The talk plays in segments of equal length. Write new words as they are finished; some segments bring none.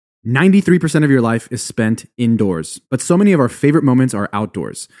93% of your life is spent indoors, but so many of our favorite moments are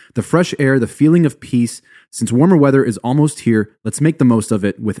outdoors. The fresh air, the feeling of peace. Since warmer weather is almost here, let's make the most of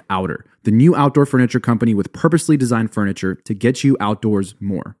it with Outer, the new outdoor furniture company with purposely designed furniture to get you outdoors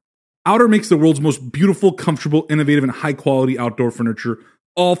more. Outer makes the world's most beautiful, comfortable, innovative, and high-quality outdoor furniture,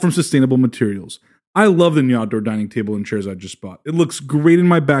 all from sustainable materials. I love the new outdoor dining table and chairs I just bought. It looks great in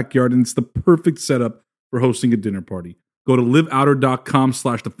my backyard, and it's the perfect setup for hosting a dinner party. Go to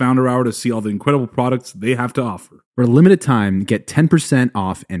liveouter.com/thefounderhour to see all the incredible products they have to offer. For a limited time, get 10%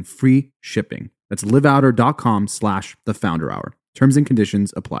 off and free shipping. That's liveouter.com/thefounderhour. Terms and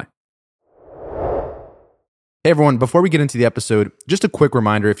conditions apply. Hey everyone, before we get into the episode, just a quick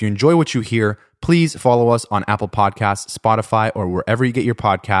reminder, if you enjoy what you hear, please follow us on Apple Podcasts, Spotify, or wherever you get your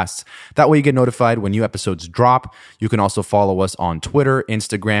podcasts. That way you get notified when new episodes drop. You can also follow us on Twitter,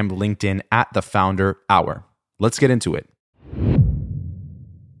 Instagram, LinkedIn at The Founder Hour. Let's get into it.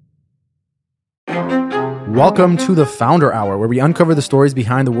 Welcome to the Founder Hour, where we uncover the stories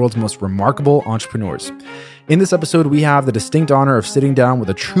behind the world's most remarkable entrepreneurs. In this episode, we have the distinct honor of sitting down with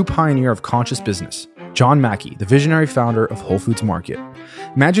a true pioneer of conscious business, John Mackey, the visionary founder of Whole Foods Market.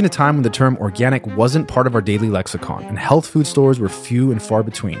 Imagine a time when the term organic wasn't part of our daily lexicon and health food stores were few and far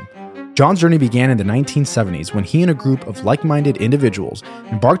between. John's journey began in the 1970s when he and a group of like-minded individuals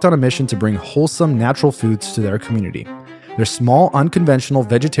embarked on a mission to bring wholesome, natural foods to their community. Their small, unconventional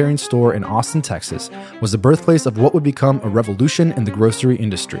vegetarian store in Austin, Texas, was the birthplace of what would become a revolution in the grocery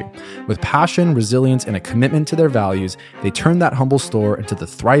industry. With passion, resilience, and a commitment to their values, they turned that humble store into the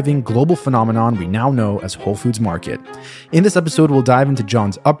thriving global phenomenon we now know as Whole Foods Market. In this episode, we'll dive into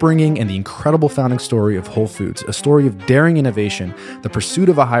John's upbringing and the incredible founding story of Whole Foods, a story of daring innovation, the pursuit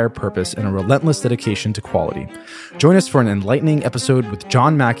of a higher purpose, and a relentless dedication to quality. Join us for an enlightening episode with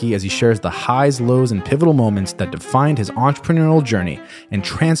John Mackey as he shares the highs, lows, and pivotal moments that defined his entrepreneurial journey and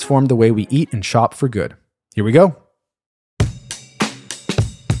transformed the way we eat and shop for good. Here we go.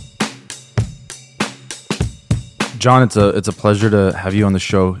 John, it's a pleasure to have you on the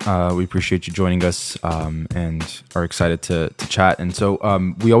show. We appreciate you joining us and are excited to chat. And so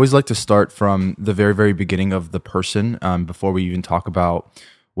we always like to start from the very, very beginning of the person before we even talk about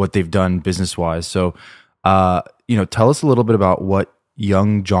what they've done business-wise. So, tell us a little bit about what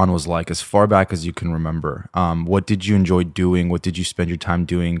young John was like as far back as you can remember. What did you enjoy doing? What did you spend your time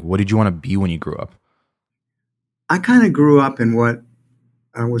doing? What did you want to be when you grew up? I kind of grew up in what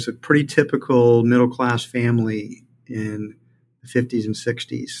was a pretty typical middle-class family in the 50s and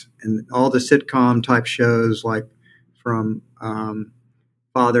 60s. And all the sitcom type shows like from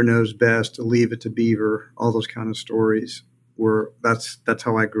Father Knows Best to Leave It to Beaver, all those kind of stories that's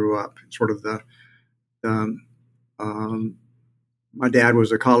how I grew up. Sort of my dad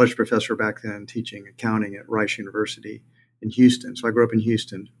was a college professor back then teaching accounting at Rice University in Houston. So I grew up in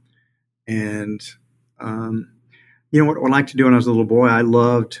Houston. And, what I liked to do when I was a little boy, I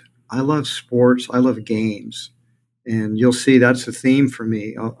loved sports. I love games. And you'll see that's a theme for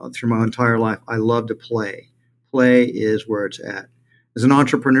me through my entire life. I love to play. Play is where it's at. As an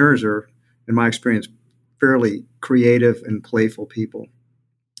entrepreneurs are, in my experience, fairly creative and playful people.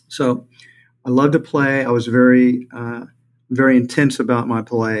 So I love to play. I was very intense about my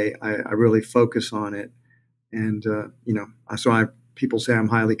play. I really focus on it. And, people say I'm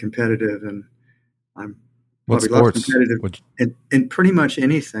highly competitive, and I'm probably less competitive in pretty much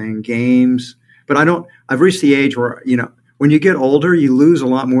anything, games. But I've reached the age where, when you get older, you lose a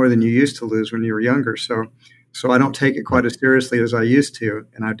lot more than you used to lose when you were younger. So I don't take it quite as seriously as I used to.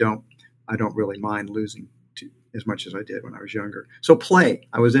 And I don't really mind losing as much as I did when I was younger. So play,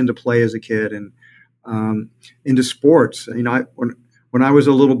 I was into play as a kid and into sports. When I was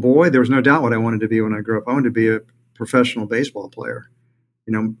a little boy, there was no doubt what I wanted to be when I grew up. I wanted to be a professional baseball player.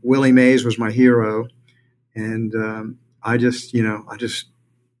 Willie Mays was my hero, and I just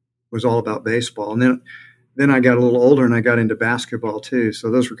was all about baseball. And then I got a little older and I got into basketball too. So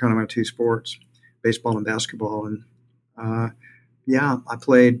those were kind of my two sports, baseball and basketball. And I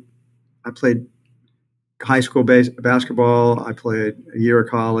played high school basketball. I played a year of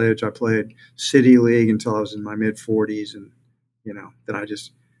college. I played city league until I was in my mid 40s. And, then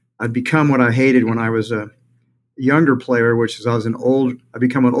I'd become what I hated when I was a younger player, which is I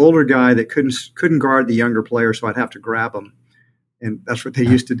become an older guy that couldn't guard the younger player. So I'd have to grab them. And that's what they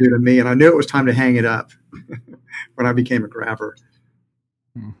used to do to me. And I knew it was time to hang it up when I became a grabber.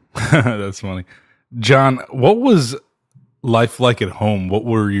 That's funny. John, what was life like at home? What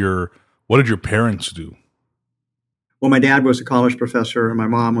did your parents do? Well, my dad was a college professor and my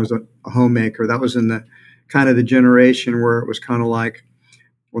mom was a homemaker. That was in the kind of the generation where it was kind of like,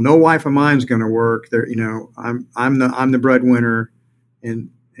 well, no wife of mine's going to work. There, I'm the breadwinner, and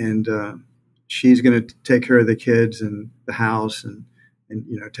and she's going to take care of the kids and the house and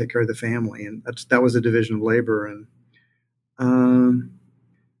take care of the family. And that was a division of labor. And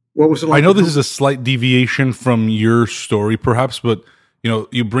what was it like? I know this is a slight deviation from your story, perhaps, but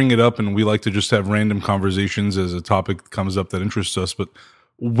you bring it up, and we like to just have random conversations as a topic comes up that interests us. But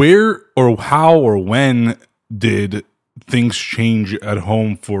where or how or when did things change at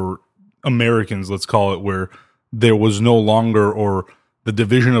home for Americans, let's call it, where there was no longer, or the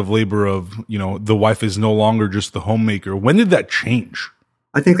division of labor of, the wife is no longer just the homemaker? When did that change?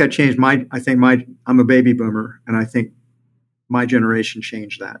 I think that changed I'm a baby boomer, and I think my generation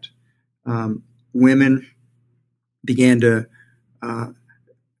changed that. Women began to,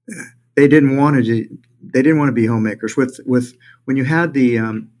 they didn't want to be homemakers. With when you had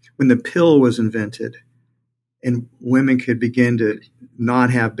when the pill was invented, and women could begin to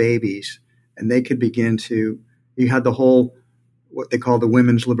not have babies, and they could begin to, you had the whole, what they call the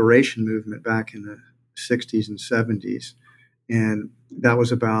women's liberation movement back in the 60s and 70s. And that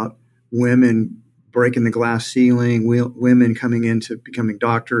was about women breaking the glass ceiling, women coming into becoming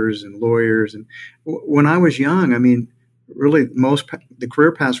doctors and lawyers. And when I was young, I mean, really the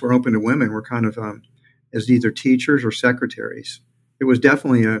career paths were open to women were kind of as either teachers or secretaries. It was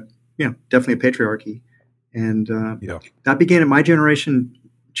definitely a patriarchy. And that began in my generation,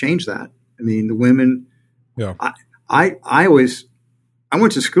 changed that. I mean, the women, I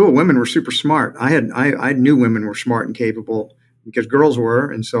went to school. Women were super smart. I knew women were smart and capable because girls were.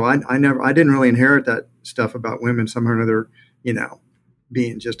 And so I didn't really inherit that stuff about women somehow or another,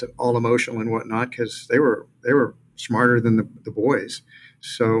 being just all emotional and whatnot, because they were smarter than the boys.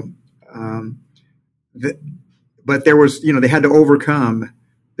 So, but there was, they had to overcome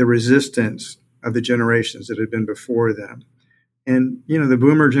the resistance of the generations that had been before them. And, the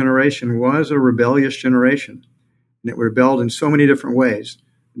boomer generation was a rebellious generation, and it rebelled in so many different ways.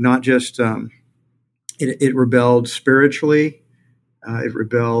 Not just, it rebelled spiritually. It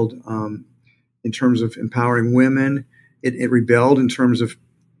rebelled in terms of empowering women. It rebelled in terms of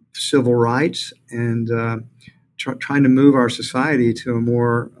civil rights and trying to move our society to a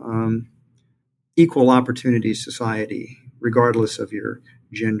more equal opportunity society, regardless of your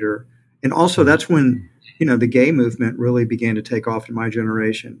gender. And also that's when, the gay movement really began to take off in my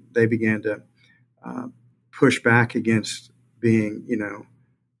generation. They began to push back against being,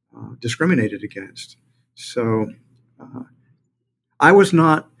 discriminated against. So I was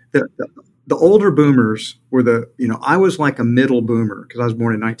not the older boomers were I was like a middle boomer because I was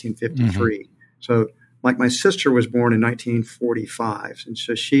born in 1953. Mm-hmm. So like my sister was born in 1945. And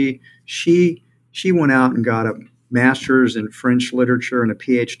so she went out and got a master's in French literature and a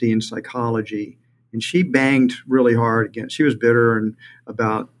PhD in psychology. And she banged really hard she was bitter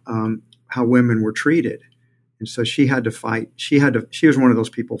about how women were treated. And so she had to fight. She was one of those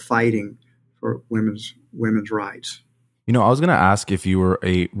people fighting for women's rights. I was going to ask if you were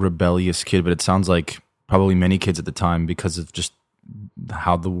a rebellious kid, but it sounds like probably many kids at the time, because of just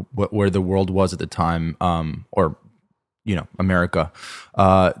how where the world was at the time, or America,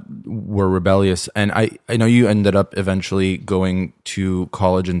 were rebellious. And I know you ended up eventually going to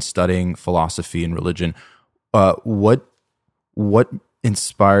college and studying philosophy and religion. What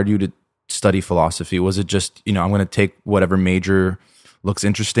inspired you to study philosophy? Was it just, I'm going to take whatever major looks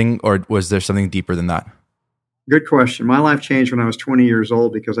interesting, or was there something deeper than that? Good question. My life changed when I was 20 years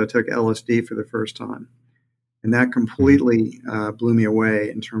old because I took LSD for the first time. And that completely blew me away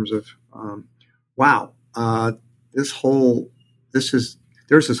in terms of, wow, there's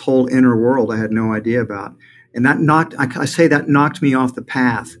this whole inner world I had no idea about. And that knocked me off the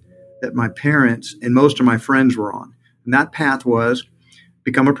path that my parents and most of my friends were on. And that path was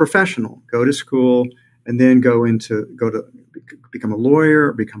become a professional, go to school, and then go to become a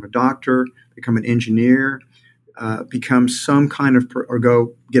lawyer, become a doctor, become an engineer, become some kind of, or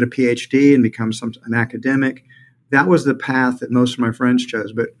go get a PhD and become an academic. That was the path that most of my friends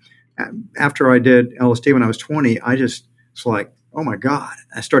chose. But after I did LSD when I was 20, I just was like, oh my God.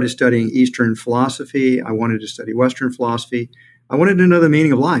 I started studying Eastern philosophy. I wanted to study Western philosophy. I wanted to know the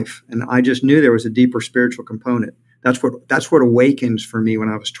meaning of life. And I just knew there was a deeper spiritual component. That's what awakens for me when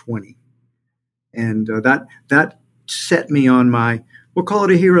I was 20. And that set me on we'll call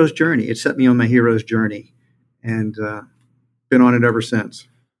it a hero's journey. It set me on my hero's journey, and been on it ever since.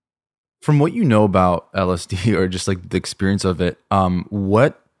 From what you know about LSD, or just like the experience of it,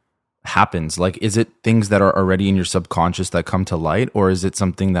 what happens? Like, is it things that are already in your subconscious that come to light, or is it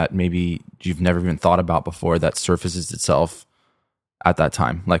something that maybe you've never even thought about before that surfaces itself at that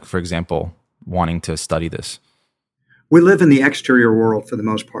time? Like, for example, wanting to study this. We live in the exterior world for the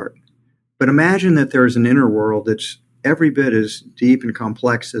most part, but imagine that there's an inner world that's every bit as deep and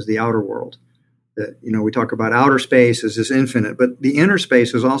complex as the outer world. That, we talk about outer space as this infinite, but the inner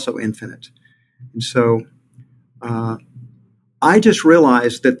space is also infinite. And so I just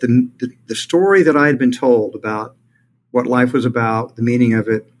realized that the story that I had been told about what life was about, the meaning of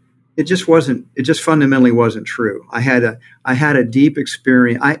it, it just fundamentally wasn't true. I had a deep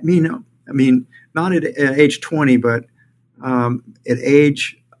experience. I mean, not at age 20, but at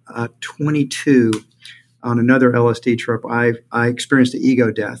age 22, on another LSD trip, I experienced the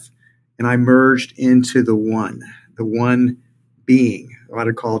ego death, and I merged into the one being. What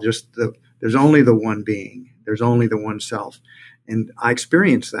I'd call there's only the one being. There's only the one self, and I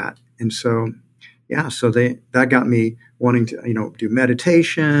experienced that. And so, that got me wanting to, do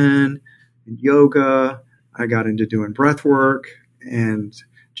meditation and yoga. I got into doing breath work and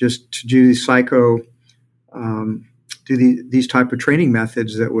just to do these type of training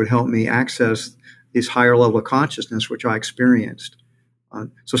methods that would help me access this higher level of consciousness, which I experienced.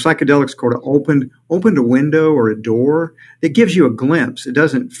 So psychedelics sort of opened a window or a door. It gives you a glimpse. It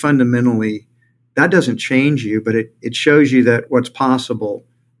doesn't fundamentally, that doesn't change you, but it shows you that what's possible.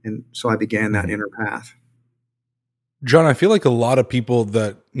 And so I began that inner path. John, I feel like a lot of people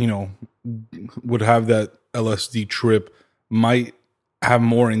that, would have that LSD trip might have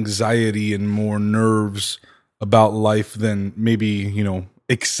more anxiety and more nerves about life than maybe,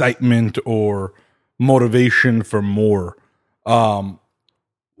 excitement or motivation for more.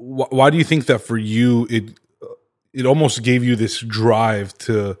 Why do you think that for you, it almost gave you this drive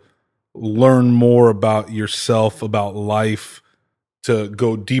to learn more about yourself, about life, to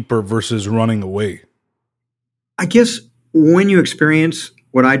go deeper versus running away? I guess when you experience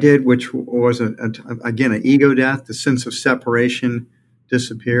what I did, which was, again, an ego death, the sense of separation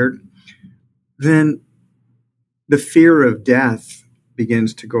disappeared, then the fear of death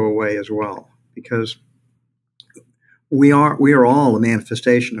begins to go away as well, because we are all a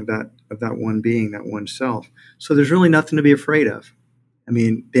manifestation of that one being, that one self. So there's really nothing to be afraid of. I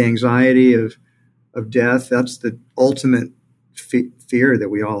mean, the anxiety of death, that's the ultimate fear that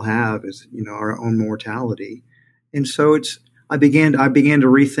we all have, is, our own mortality. And so I began to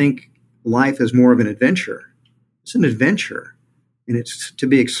rethink life as more of an adventure. It's an adventure, and it's to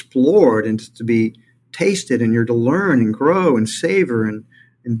be explored and to be tasted, and you're to learn and grow and savor and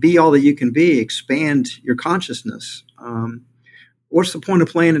be all that you can be, expand your consciousness. What's the point of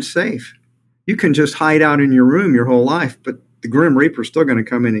playing it safe? You can just hide out in your room your whole life, but the Grim Reaper's still going to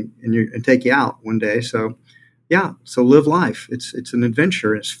come in and take you out one day. So, so live life. It's an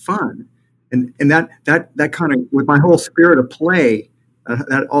adventure. It's fun. And that kind of, with my whole spirit of play,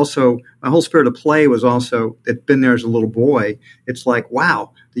 my whole spirit of play was also, it's been there as a little boy. It's like,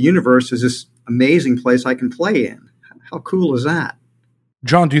 wow, the universe is this amazing place I can play in. How cool is that?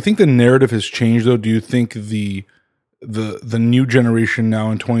 John, do you think the narrative has changed, though? Do you think the new generation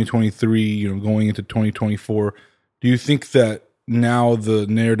now in 2023, going into 2024, do you think that now the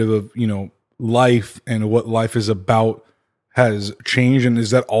narrative of, life and what life is about has changed? And is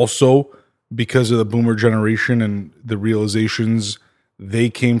that also because of the boomer generation and the realizations they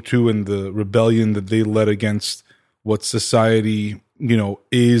came to and the rebellion that they led against what society,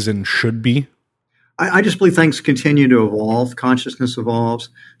 is and should be? I just believe things continue to evolve. Consciousness evolves.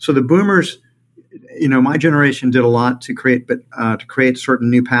 So the boomers, my generation did a lot to create certain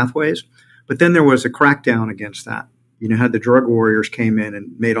new pathways, but then there was a crackdown against that. Had the drug warriors came in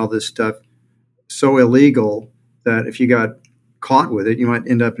and made all this stuff so illegal that if you got caught with it, you might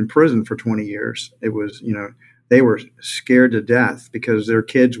end up in prison for 20 years. It was, they were scared to death because their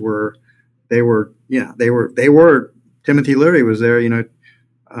kids were Timothy Leary was there,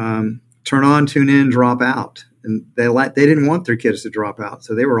 turn on, tune in, drop out. And they didn't want their kids to drop out.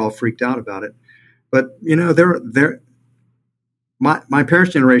 So they were all freaked out about it. But, my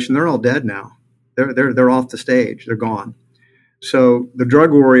parents' generation, they're all dead now. They're off the stage. They're gone. So the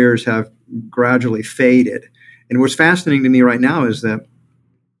drug warriors have gradually faded. And what's fascinating to me right now is that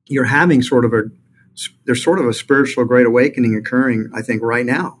you're having there's sort of a spiritual great awakening occurring, I think, right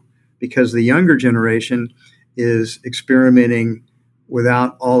now, because the younger generation is experimenting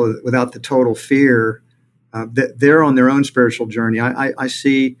without the total fear. That they're on their own spiritual journey. I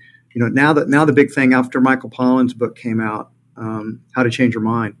see, now the big thing after Michael Pollan's book came out, How to Change Your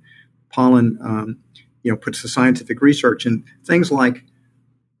Mind, Pollan, puts the scientific research in things like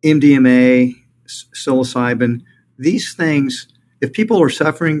MDMA, psilocybin. These things, if people are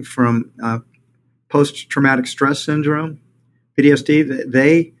suffering from post-traumatic stress syndrome,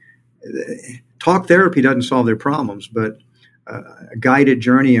 PTSD, talk therapy doesn't solve their problems, but a guided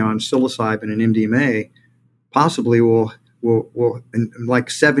journey on psilocybin and MDMA possibly will and like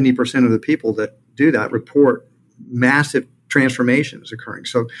 70% of the people that do that report massive transformations occurring.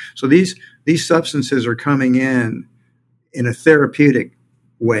 So these substances are coming in a therapeutic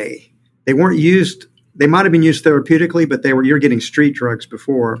way. They weren't used. They might have been used therapeutically, but you're getting street drugs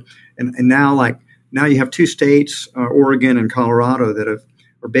before, and now you have 2 states, Oregon and Colorado, that are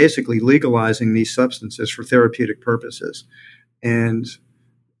basically legalizing these substances for therapeutic purposes, and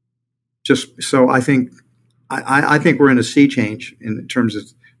just so I think we're in a sea change in terms of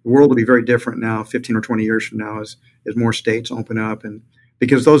the world will be very different now, 15 or 20 years from now, as more states open up, and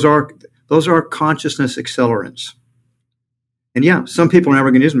because those are consciousness accelerants. And yeah, some people are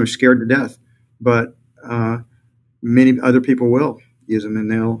never going to use them; they're scared to death. But many other people will use them,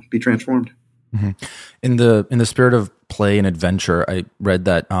 and they'll be transformed. Mm-hmm. In the spirit of play and adventure, I read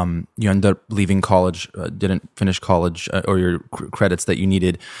that you ended up leaving college, didn't finish college, or your credits that you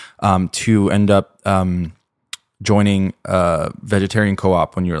needed to end up joining a vegetarian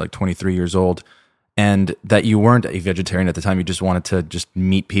co-op when you were like 23 years old, and that you weren't a vegetarian at the time. You just wanted to just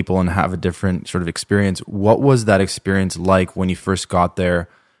meet people and have a different sort of experience. What was that experience like when you first got there?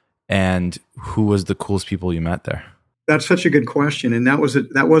 And who was the coolest people you met there? That's such a good question, and that was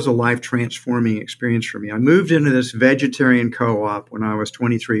a life transforming experience for me. I moved into this vegetarian co-op when I was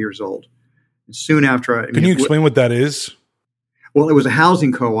 23 years old. And soon after, can you explain what that is? Well, it was a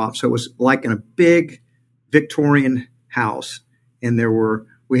housing co-op, so it was like in a big Victorian house, and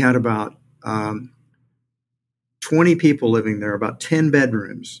we had about 20 people living there, about 10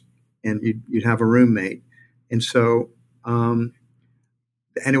 bedrooms, and you'd have a roommate, and so.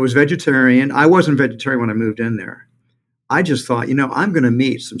 And it was vegetarian. I wasn't vegetarian when I moved in there. I just thought, I'm going to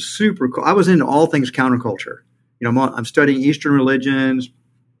meet some super cool. I was into all things counterculture. I'm studying Eastern religions,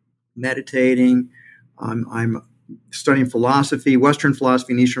 meditating. I'm studying philosophy, Western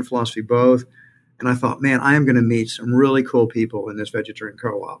philosophy and Eastern philosophy both. And I thought, man, I am going to meet some really cool people in this vegetarian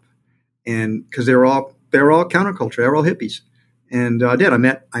co-op, and because they're all counterculture, they're all hippies. And I did.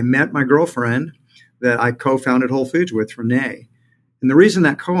 I met my girlfriend that I co-founded Whole Foods with, Renee. And the reason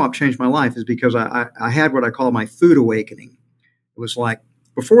that co-op changed my life is because I had what I call my food awakening. It was like,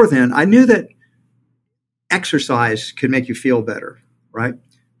 before then, I knew that exercise could make you feel better, right?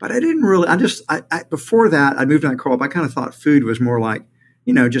 But I didn't really, before that, I moved on co-op, I kind of thought food was more like,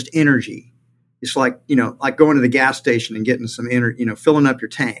 just energy. It's like, like going to the gas station and getting some energy, filling up your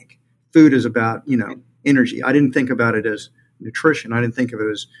tank. Food is about, energy. I didn't think about it as nutrition. I didn't think of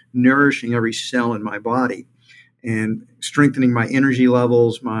it as nourishing every cell in my body and strengthening my energy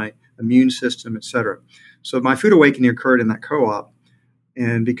levels, my immune system, et cetera. So my food awakening occurred in that co-op,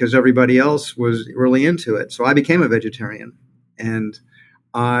 and because everybody else was really into it. So I became a vegetarian, and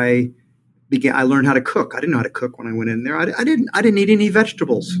I learned how to cook. I didn't know how to cook when I went in there. I didn't eat any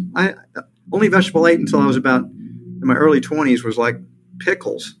vegetables. Only vegetable I ate until I was about in my early 20s was like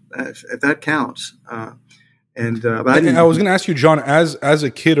pickles, if that counts. But I was going to ask you, John, as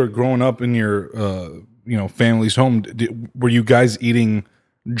a kid or growing up in your family's home, were you guys eating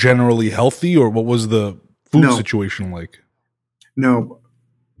generally healthy, or what was the food situation like? No,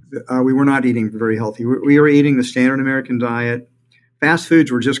 we were not eating very healthy. We were eating the standard American diet. Fast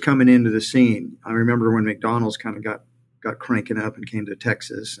foods were just coming into the scene. I remember when McDonald's kind of got cranking up and came to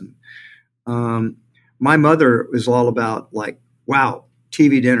Texas, and my mother was all about like, wow,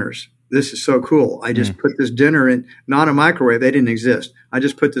 TV dinners. This is so cool. I just put this dinner in, not a microwave. They didn't exist. I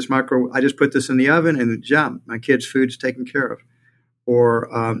just put this in the oven, and my kids' food's taken care of.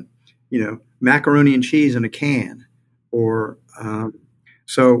 Or, macaroni and cheese in a can. Or,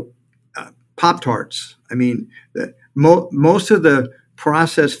 Pop-Tarts. I mean, most of the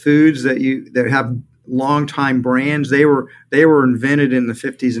processed foods that have long-time brands, they were invented in the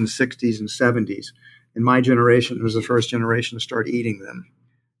 50s and 60s and 70s. And my generation was the first generation to start eating them.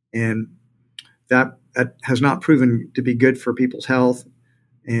 And that has not proven to be good for people's health.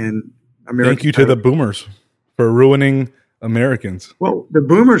 And thank you to the boomers for ruining Americans. Well, the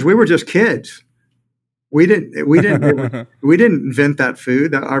boomers, we were just kids. We didn't invent that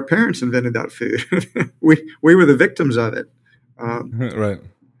food. Our parents invented that food. we were the victims of it. Right.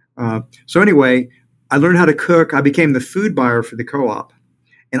 So anyway, I learned how to cook. I became the food buyer for the co-op,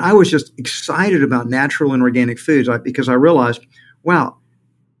 and I was just excited about natural and organic foods because I realized, wow,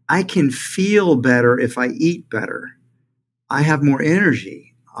 I can feel better if I eat better. I have more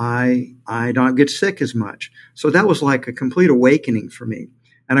energy. I don't get sick as much. So that was like a complete awakening for me.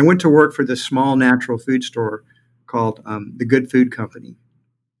 And I went to work for this small natural food store called the Good Food Company,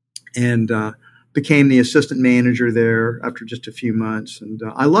 and became the assistant manager there after just a few months. And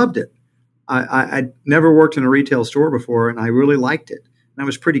I loved it. I'd never worked in a retail store before, and I really liked it. And I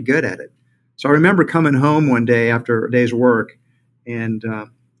was pretty good at it. So I remember coming home one day after a day's work and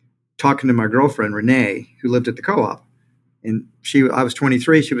talking to my girlfriend, Renee, who lived at the co-op. And I was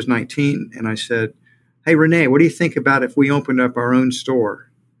 23, she was 19. And I said, hey, Renee, what do you think about if we opened up our own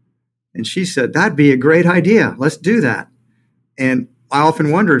store? And she said, that'd be a great idea. Let's do that. And I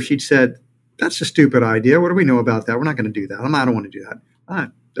often wonder if she'd said, that's a stupid idea. What do we know about that? We're not going to do that. I don't want to do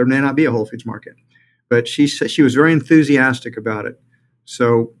that. There may not be a Whole Foods market. But she said she was very enthusiastic about it.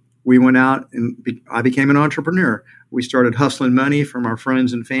 So we went out and I became an entrepreneur. We started hustling money from our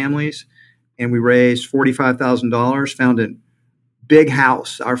friends and families, and we raised $45,000, found a big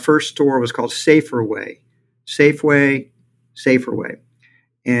house. Our first store was called Saferway.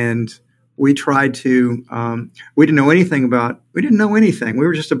 And we tried to, we didn't know anything. We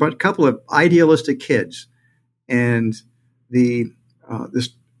were just a couple of idealistic kids. And we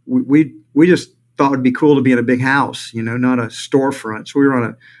just thought it'd be cool to be in a big house, not a storefront. So we were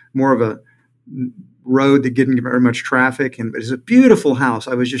on more of a road that didn't get very much traffic. And it's a beautiful house.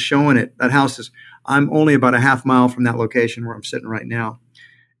 I was just showing it. That house I'm only about a half mile from that location where I'm sitting right now.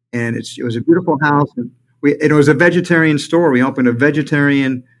 And it was a beautiful house. And it was a vegetarian store. We opened a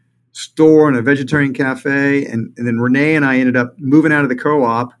vegetarian store and a vegetarian cafe. And then Renee and I ended up moving out of the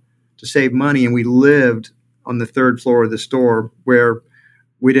co-op to save money. And we lived on the third floor of the store where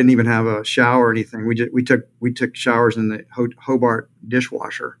we didn't even have a shower or anything. We took showers in the Hobart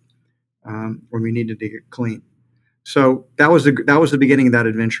dishwasher when we needed to get clean. So that was the beginning of that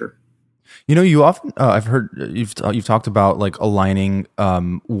adventure. You often I've heard you've talked about like aligning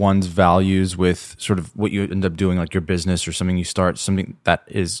one's values with sort of what you end up doing, like your business or something you start, something that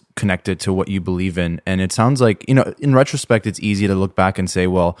is connected to what you believe in. And it sounds like, in retrospect, it's easy to look back and say,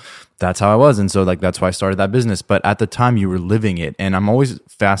 well, that's how I was. And so like, that's why I started that business. But at the time you were living it. And I'm always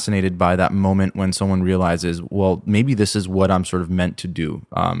fascinated by that moment when someone realizes, well, maybe this is what I'm sort of meant to do.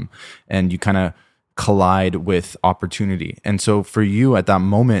 And you kind of collide with opportunity. And so for you at that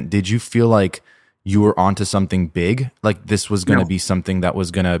moment, did you feel like you were onto something big? Like this was going to be something that was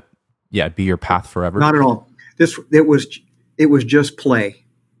going to, be your path forever? Not at all. It was just play.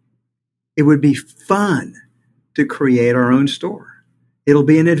 It would be fun to create our own store. It'll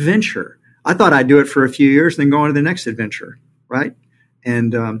be an adventure. I thought I'd do it for a few years and then go on to the next adventure. Right.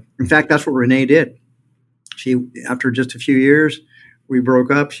 And, in fact, that's what Renee did. After just a few years, we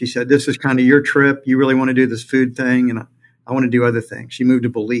broke up. She said, this is kind of your trip. You really want to do this food thing. And I want to do other things. She moved to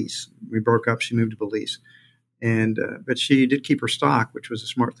Belize. We broke up. She moved to Belize. And, but she did keep her stock, which was a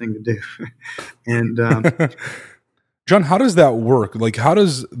smart thing to do. And, John, how does that work? Like, how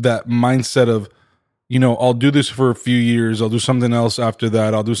does that mindset of, I'll do this for a few years. I'll do something else after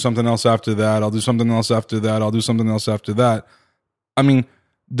that. I'll do something else after that. I'll do something else after that. I'll do something else after that. I mean,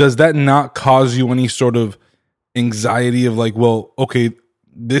 does that not cause you any sort of anxiety of like, well, okay,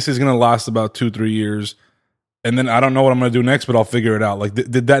 this is going to last about 2-3 years. And then I don't know what I'm going to do next, but I'll figure it out. Like,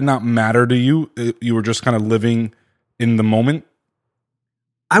 did that not matter to you? You were just kind of living in the moment.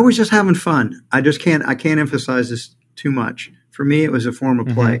 I was just having fun. I can't emphasize this too much. For me, it was a form of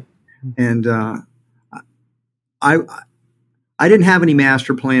play. Mm-hmm. And, I didn't have any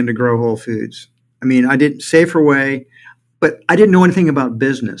master plan to grow Whole Foods. I mean, I did Saferway, but I didn't know anything about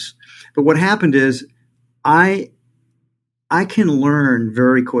business. But what happened is I can learn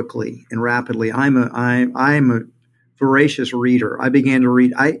very quickly and rapidly. I'm a voracious reader. I began to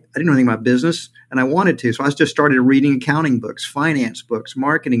read. I didn't know anything about business, and I wanted to. So I just started reading accounting books, finance books,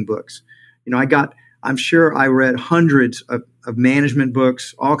 marketing books. I'm sure I read hundreds of management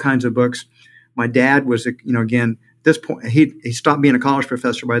books, all kinds of books. My dad was, again, at this point, he stopped being a college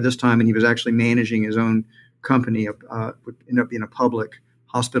professor by this time, and he was actually managing his own company. Would end up being a public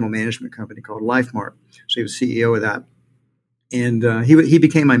hospital management company called LifeMart. So he was CEO of that. And he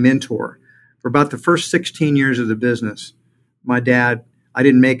became my mentor. For about the first 16 years of the business, my dad, I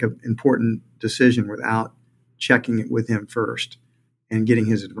didn't make an important decision without checking it with him first and getting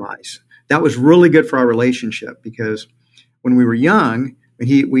his advice. That was really good for our relationship because when we were young,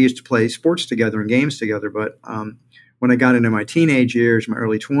 we used to play sports together and games together. But when I got into my teenage years, my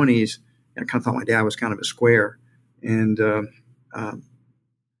early 20s, I kind of thought my dad was kind of a square and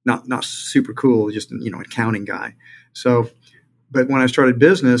not super cool, just an accounting guy. So, but when I started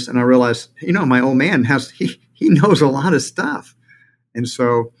business and I realized, my old man he knows a lot of stuff, and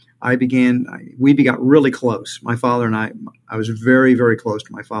so we got really close. My father and I was very, very close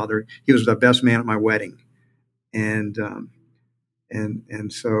to my father. He was the best man at my wedding, and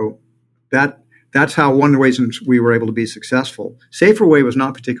so that's how one of the ways we were able to be successful. Saferway was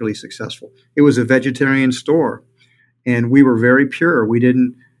not particularly successful. It was a vegetarian store, and we were very pure. We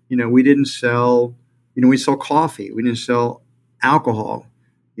didn't sell, we sell coffee. We didn't sell alcohol.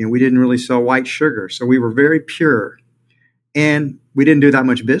 We didn't really sell white sugar. So we were very pure. and we didn't do that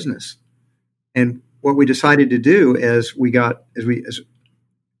much business. And what we decided to do is we started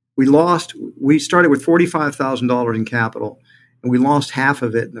with $45,000 in capital, and we lost half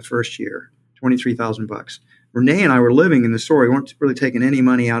of it in the first year, $23,000. Renee and I were living in the store. We weren't really taking any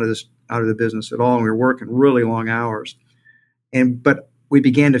money out of the business at all, and we were working really long hours. But we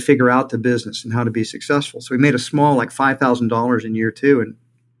began to figure out the business and how to be successful. So we made a small, like $5,000 in year 2, and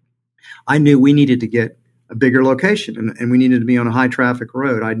I knew we needed to get a bigger location, and we needed to be on a high traffic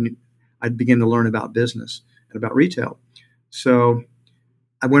road. I'd begin to learn about business and about retail. So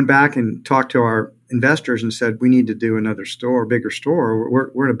I went back and talked to our investors and said, we need to do another store, bigger store.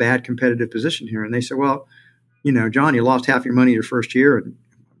 We're in a bad competitive position here. And they said, well, John, you lost half your money your first year, and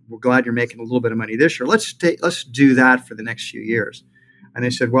we're glad you're making a little bit of money this year. Let's do that for the next few years. And they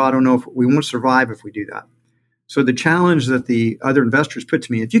said, well, I don't know if we won't survive if we do that. So the challenge that the other investors put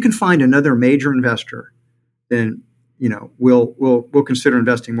to me, if you can find another major investor, then we'll consider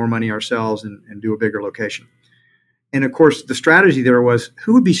investing more money ourselves and do a bigger location. And of course, the strategy there was,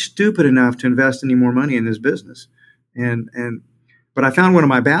 who would be stupid enough to invest any more money in this business? But I found one of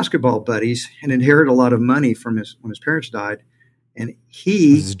my basketball buddies and inherited a lot of money from when his parents died. And this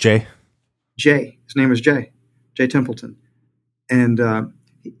is Jay. His name was Jay Templeton. And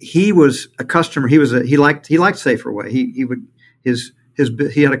he was a customer. He liked Saferway.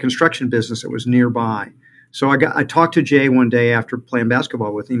 He had a construction business that was nearby. So I talked to Jay one day after playing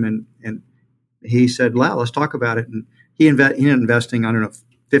basketball with him, and he said, "Well, let's talk about it." And he ended up investing, I don't know,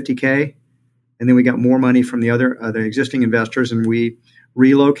 $50K, and then we got more money from the existing investors, and we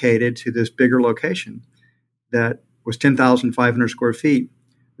relocated to this bigger location that was 10,500 square feet.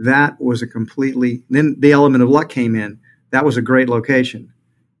 That was then the element of luck came in. That was a great location.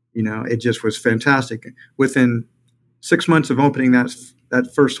 It just was fantastic. Within 6 months of opening that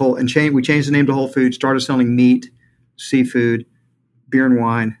first we changed the name to Whole Foods, started selling meat, seafood, beer and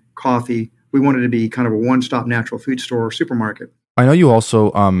wine, coffee. We wanted to be kind of a one-stop natural food store or supermarket. I know you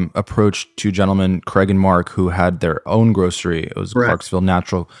also approached two gentlemen, Craig and Mark, who had their own grocery. It was Clarksville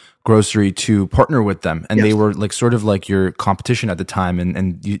Natural Grocery, to partner with them, and they were sort of like your competition at the time.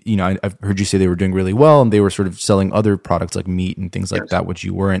 And I've heard you say they were doing really well, and they were sort of selling other products like meat and things like that, which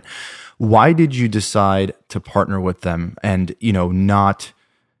you weren't. Why did you decide to partner with them and not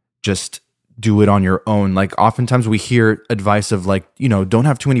just do it on your own? Like, oftentimes we hear advice of don't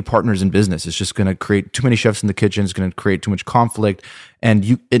have too many partners in business. It's just going to create too many chefs in the kitchen. It's going to create too much conflict.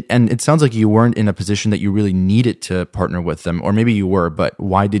 And it sounds like you weren't in a position that you really needed to partner with them, or maybe you were, but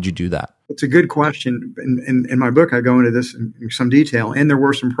why did you do that? It's a good question. In my book, I go into this in some detail, and there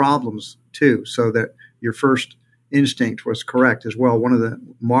were some problems too. So that your first instinct was correct as well.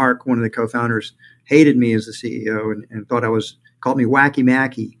 Mark, one of the co-founders, hated me as the CEO and called me Wacky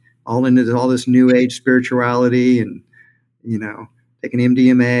Mackey, all into all this new age spirituality and, taking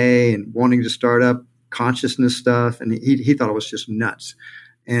MDMA and wanting to start up consciousness stuff. And he thought it was just nuts.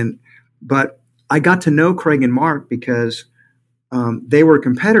 But I got to know Craig and Mark because they were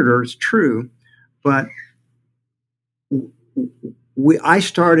competitors, true, but I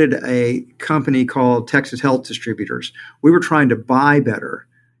started a company called Texas Health Distributors. We were trying to buy better.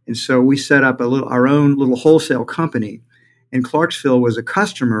 And so we set up our own little wholesale company. And Clarksville was a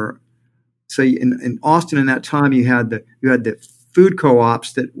customer. So in Austin, in that time, you had the food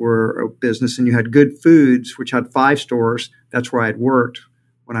co-ops that were a business, and you had Good Foods, which had 5 stores. That's where I had worked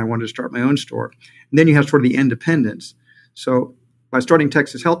when I wanted to start my own store. And then you have sort of the independents. So by starting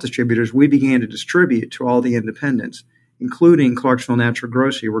Texas Health Distributors, we began to distribute to all the independents, including Clarksville Natural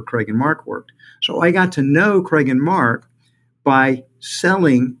Grocery, where Craig and Mark worked. So I got to know Craig and Mark by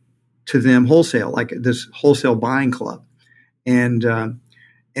selling to them wholesale, like this wholesale buying club. And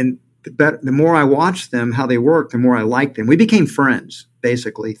the more I watched them, how they worked, the more I liked them. We became friends,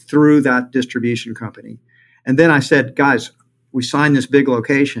 basically, through that distribution company. And then I said, guys, we signed this big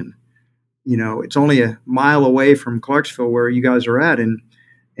location. It's only a mile away from Clarksville where you guys are at,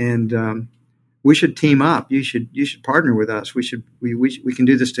 and we should team up. You should partner with us. We can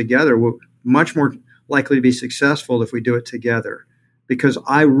do this together. We're much more likely to be successful if we do it together. Because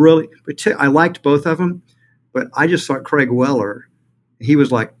I liked both of them, but I just thought Craig Weller, he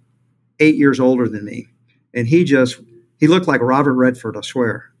was like 8 years older than me, and he looked like Robert Redford, I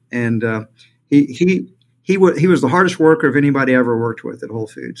swear. And he was the hardest worker of anybody I ever worked with at Whole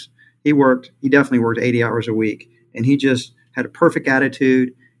Foods. He definitely worked 80 hours a week, and he just had a perfect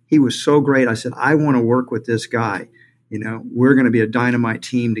attitude. He was so great. I said, I want to work with this guy. We're going to be a dynamite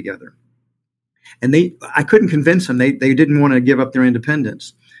team together. And I couldn't convince them. They didn't want to give up their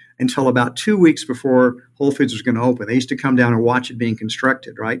independence until about 2 weeks before Whole Foods was going to open. They used to come down and watch it being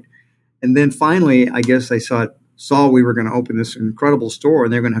constructed, right? And then finally, I guess they saw saw we were going to open this incredible store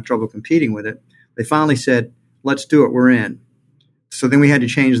and they're going to have trouble competing with it, they finally said, let's do it. We're in. So then we had to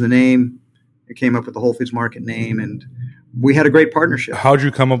change the name. It came up with the Whole Foods Market name, and we had a great partnership. How'd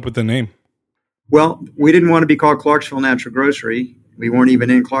you come up with the name? Well, we didn't want to be called Clarksville Natural Grocery. We weren't even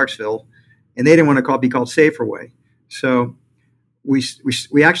in Clarksville, and they didn't want to be called Saferway. So we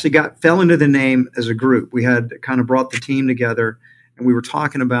actually fell into the name as a group. We had kind of brought the team together, and we were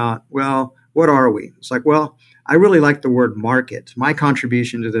talking about, well, what are we? It's like, well, I really like the word market. My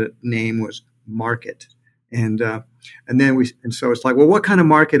contribution to the name was market, and so it's like, well, what kind of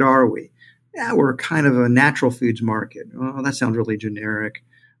market are we? Yeah, we're kind of a natural foods market. Oh, that sounds really generic.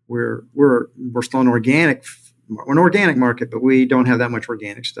 We're still an organic market, but we don't have that much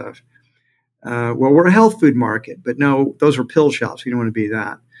organic stuff. Well, we're a health food market, but no, those are pill shops. We don't want to be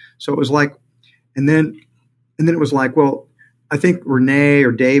that. So it was like, and then it was like, well, I think Renee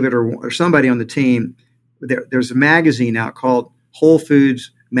or David or somebody on the team, there's a magazine out called Whole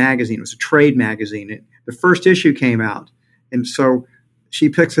Foods Magazine. It was a trade magazine. The first issue came out, and so she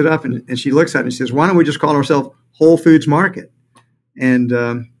picks it up and she looks at it and says, why don't we just call ourselves Whole Foods Market? And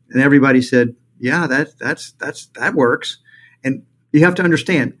everybody said, yeah, that works. And you have to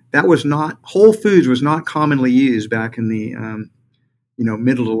understand that Whole Foods was not commonly used back in the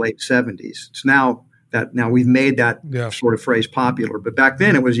middle to late 70s. It's now we've made that sort of phrase popular, but back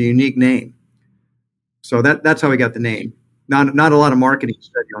then it was a unique name. So that's how we got the name. Not a lot of marketing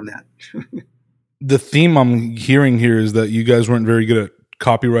study on that. The theme I'm hearing here is that you guys weren't very good at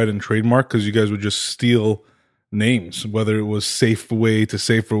copyright and trademark because you guys would just steal names, whether it was Safeway to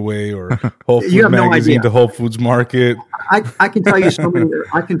Saferway or Whole Foods Magazine to Whole Foods Market. I can tell you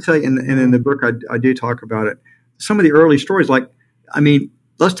I can tell you, and in the book I do talk about it. Some of the early stories, let's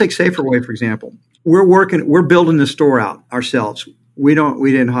take Saferway for example. We're building the store out ourselves. We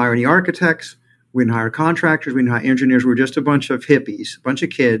didn't hire any architects, we didn't hire contractors, we didn't hire engineers. We were just a bunch of hippies, a bunch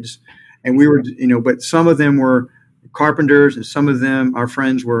of kids, and we were, but some of them were carpenters, and some of them, our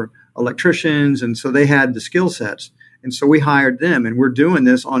friends, were electricians, and so they had the skill sets. And so we hired them, and we're doing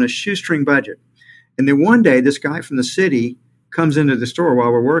this on a shoestring budget. And then one day, this guy from the city comes into the store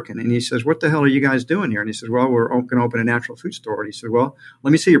while we're working, and he says, what the hell are you guys doing here? And he says, well, we're going to open a natural food store. And he said, well,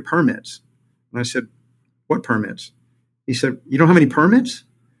 let me see your permits. And I said, what permits? He said, you don't have any permits?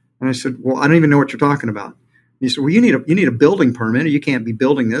 And I said, well, I don't even know what you're talking about. And he said, well, you need a building permit, or you can't be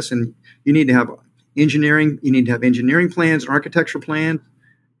building this, and you need to have engineering. You need to have engineering plans and architectural plans.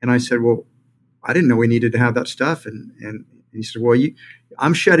 And I said, well, I didn't know we needed to have that stuff. And he said, well,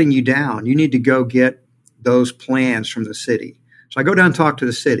 I'm shutting you down. You need to go get those plans from the city. So I go down and talk to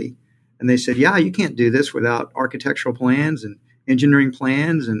the city, and they said, yeah, you can't do this without architectural plans and engineering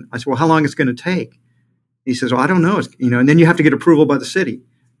plans. And I said, well, how long is it going to take? He says, well, I don't know. And then you have to get approval by the city.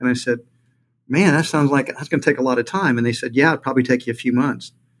 And I said, man, that sounds like that's going to take a lot of time. And they said, yeah, it'll probably take you a few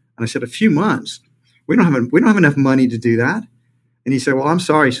months. And I said, a few months? We don't have enough money to do that. And he said, well, I'm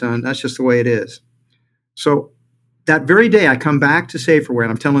sorry, son. That's just the way it is. So that very day, I come back to Saferway,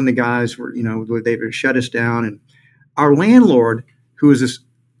 and I'm telling the guys, they shut us down. And our landlord, who was this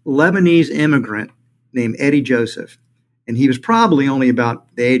Lebanese immigrant named Eddie Joseph, and he was probably only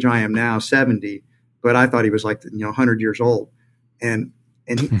about the age I am now, 70, but I thought he was 100 years old. And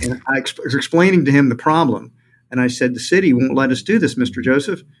I was explaining to him the problem. And I said, the city won't let us do this, Mr.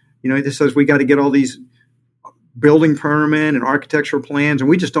 Joseph. This says we got to get all these building permit and architectural plans, and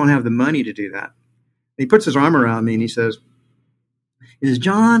we just don't have the money to do that. And he puts his arm around me and he says,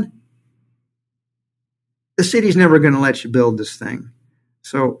 John, the city's never going to let you build this thing.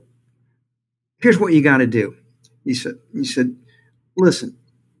 So here's what you got to do. He said, listen,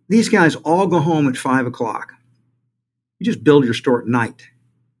 these guys all go home at 5:00. You just build your store at night.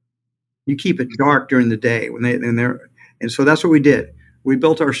 You keep it dark during the day and so that's what we did. We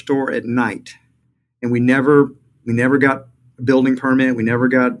built our store at night, and we never got a building permit. We never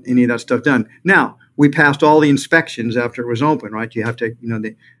got any of that stuff done. Now, we passed all the inspections after it was open, right? You have to,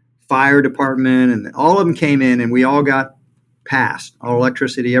 the fire department and all of them came in, and we all got passed. All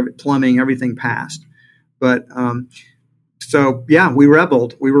electricity, plumbing, everything passed. But so yeah, we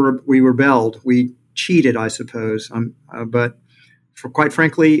rebelled. We rebelled. We cheated, I suppose. But quite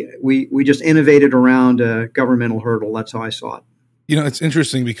frankly, we just innovated around a governmental hurdle. That's how I saw it. It's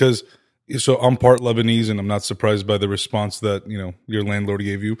interesting because I'm part Lebanese, and I'm not surprised by the response that, your landlord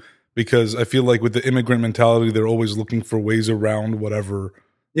gave you, because I feel like with the immigrant mentality, they're always looking for ways around whatever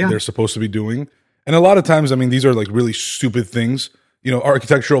they're supposed to be doing. And a lot of times, these are like really stupid things.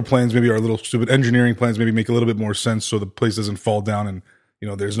 Architectural plans maybe are a little stupid. Engineering plans maybe make a little bit more sense so the place doesn't fall down and,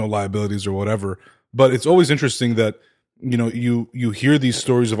 there's no liabilities or whatever. But it's always interesting that, you hear these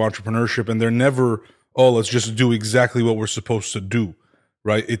stories of entrepreneurship, and they're never oh, let's just do exactly what we're supposed to do,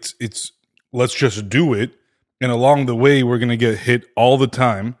 right? It's let's just do it. And along the way, we're going to get hit all the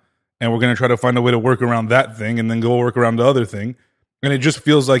time. And we're going to try to find a way to work around that thing and then go work around the other thing. And it just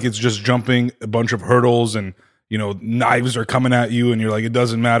feels like it's just jumping a bunch of hurdles and, knives are coming at you and you're like, it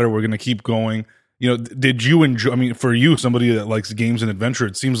doesn't matter. We're going to keep going. Did you enjoy, I mean, for you, somebody that likes games and adventure,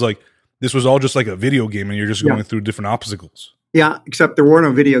 it seems like this was all just like a video game and you're just going through different obstacles. Yeah, except there were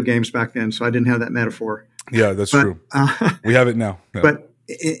no video games back then, so I didn't have that metaphor. Yeah, that's true. We have it now. Yeah. But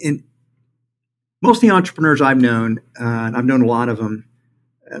most of the entrepreneurs I've known, and I've known a lot of them,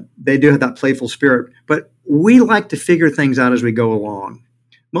 they do have that playful spirit, but we like to figure things out as we go along.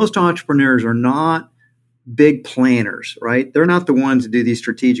 Most entrepreneurs are not big planners, right? They're not the ones that do these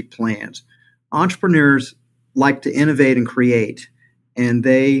strategic plans. Entrepreneurs like to innovate and create, and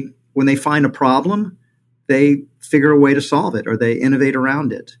when they find a problem, they figure a way to solve it or they innovate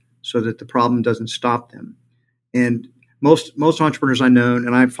around it so that the problem doesn't stop them. And most entrepreneurs I know,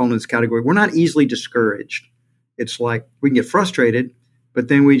 and I've fallen in this category, we're not easily discouraged. It's like we can get frustrated, but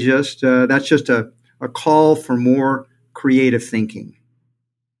then we that's just a call for more creative thinking.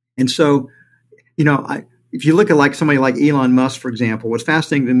 And so, if you look at like somebody like Elon Musk, for example, what's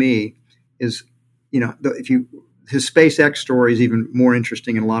fascinating to me is, his SpaceX story is even more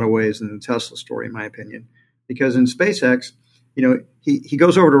interesting in a lot of ways than the Tesla story, in my opinion, because in SpaceX, he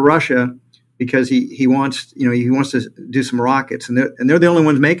goes over to Russia because he wants to do some rockets, and they're the only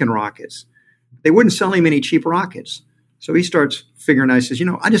ones making rockets. They wouldn't sell him any cheap rockets. So he starts figuring out, he says,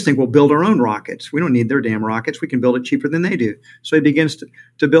 I just think we'll build our own rockets. We don't need their damn rockets. We can build it cheaper than they do. So he begins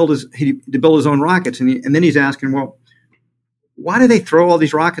to build his own rockets. And then he's asking, well, why do they throw all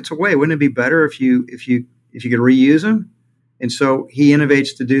these rockets away? Wouldn't it be better if you could reuse them? And so he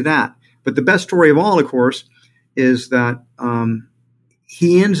innovates to do that. But the best story of all, of course, is that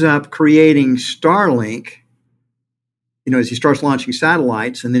he ends up creating Starlink, as he starts launching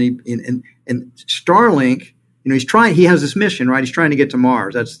satellites. And then and Starlink, he has this mission, right? He's trying to get to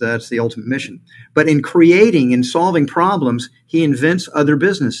Mars. That's the ultimate mission. But in creating and solving problems, he invents other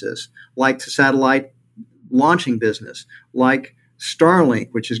businesses, like the satellite launching business, like Starlink,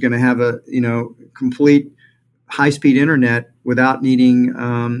 which is going to have a, complete high-speed internet without needing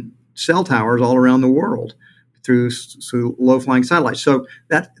cell towers all around the world through low-flying satellites. So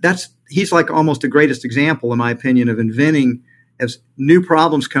he's like almost the greatest example, in my opinion, of inventing. As new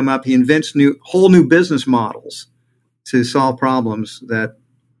problems come up, he invents whole new business models to solve problems that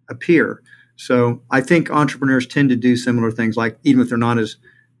appear. So I think entrepreneurs tend to do similar things, like even if they're not as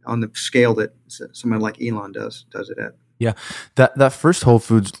on the scale that somebody like Elon does it at. Yeah, that first Whole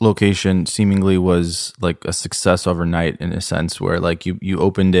Foods location seemingly was like a success overnight, in a sense, where like you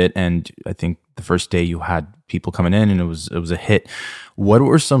opened it, and I think the first day you had people coming in, and it was a hit. What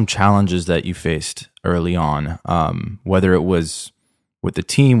were some challenges that you faced early on, whether it was with the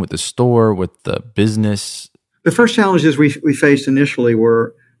team, with the store, with the business? The first challenges we faced initially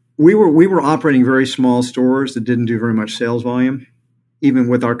were we were operating very small stores that didn't do very much sales volume. Even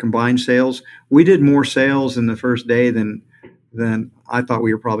with our combined sales, we did more sales in the first day than I thought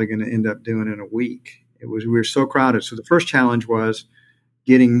we were probably going to end up doing in a week. We were so crowded. So the first challenge was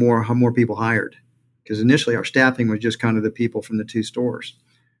getting more people hired, because initially our staffing was just kind of the people from the two stores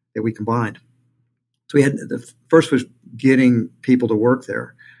that we combined. So the first was getting people to work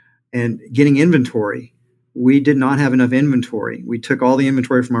there and getting inventory. We did not have enough inventory. We took all the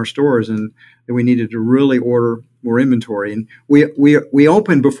inventory from our stores, and we needed to really order more inventory. And we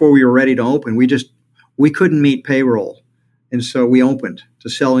opened before we were ready to open. We couldn't meet payroll, and so we opened to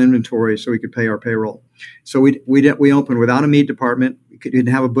sell inventory so we could pay our payroll. So we opened without a meat department. We didn't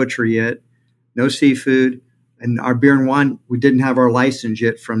have a butcher yet, no seafood, and our beer and wine. We didn't have our license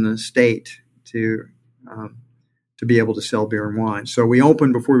yet from the state to be able to sell beer and wine. So we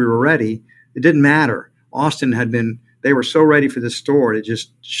opened before we were ready. It didn't matter. Austin they were so ready for this store. It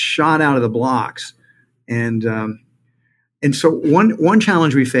just shot out of the blocks. And so one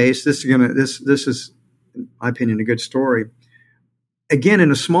challenge we faced, this is, in my opinion, a good story. Again,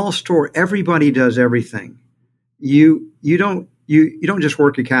 in a small store, everybody does everything. You don't just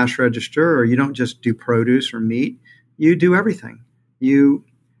work a cash register, or you don't just do produce or meat. You do everything. You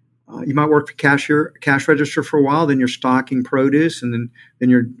might work the cash register for a while, then you're stocking produce, and then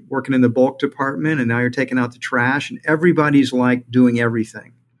you're working in the bulk department, and now you're taking out the trash, and everybody's like doing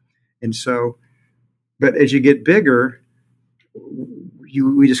everything. And so, but as you get bigger,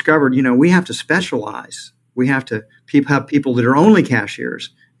 we discovered, we have to specialize. We have to have people that are only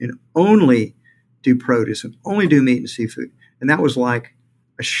cashiers and only do produce and only do meat and seafood. And that was like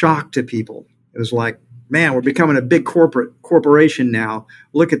a shock to people. It was like, man, we're becoming a big corporation now.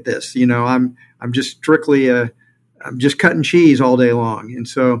 Look at this. I'm just strictly I'm just cutting cheese all day long. And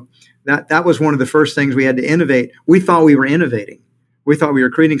so that was one of the first things we had to innovate. We thought we were innovating. We thought we were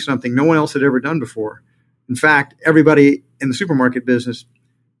creating something no one else had ever done before. In fact, everybody in the supermarket business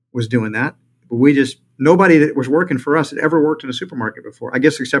was doing that. But nobody that was working for us had ever worked in a supermarket before, I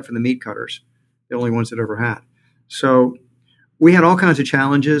guess, except for the meat cutters, the only ones that ever had. So we had all kinds of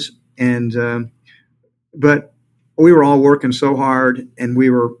challenges, but we were all working so hard, and we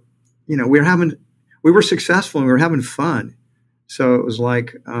were successful, and we were having fun. So it was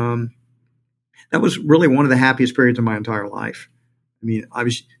like, that was really one of the happiest periods of my entire life. I mean,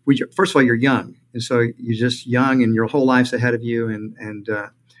 first of all, you're young. And so you're just young, and your whole life's ahead of you, and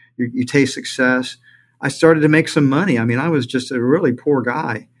you taste success. I started to make some money. I mean, I was just a really poor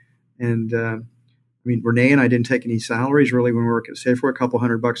guy. And Renee and I didn't take any salaries really when we worked at Safeway, a couple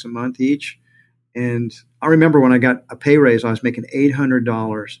 $100 a month each. And I remember when I got a pay raise, I was making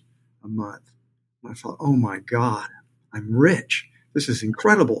 $800 a month. And I thought, oh my God, I'm rich. This is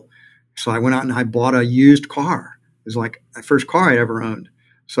incredible. So I went out and I bought a used car. It was like the first car I'd ever owned.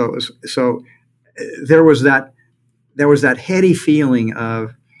 So there was that heady feeling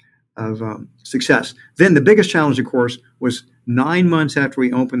of success. Then the biggest challenge, of course, was 9 months after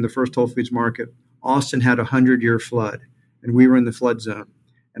we opened the first Whole Foods Market, Austin had a 100-year flood, and we were in the flood zone,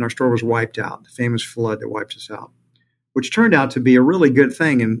 and our store was wiped out, the famous flood that wiped us out, which turned out to be a really good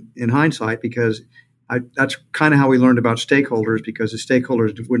thing in hindsight, because that's kind of how we learned about stakeholders, because the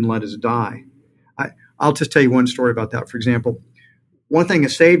stakeholders wouldn't let us die. I'll just tell you one story about that. For example, one thing that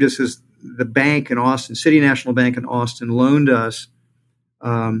saved us is the bank in Austin, City National Bank in Austin, loaned us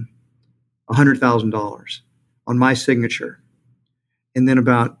 $100,000 on my signature. And then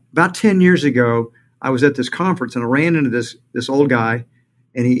about 10 years ago, I was at this conference, and I ran into this old guy,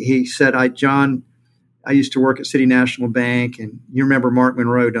 and he said, John, I used to work at City National Bank, and you remember Mark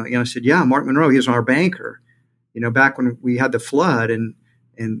Monroe, don't you? And I said, yeah, Mark Monroe, he was our banker, back when we had the flood, and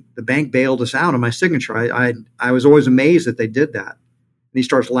the bank bailed us out on my signature. I was always amazed that they did that. And he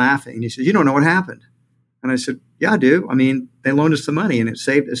starts laughing, and he said, you don't know what happened. And I said, yeah, I do. I mean, they loaned us the money, and it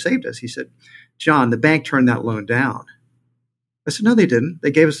saved us. He said, John, the bank turned that loan down. I said, no, they didn't. They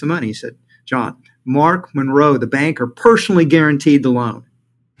gave us the money. He said, John, Mark Monroe, the banker, personally guaranteed the loan.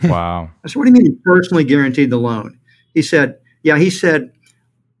 Wow. I said, what do you mean he personally guaranteed the loan? He said,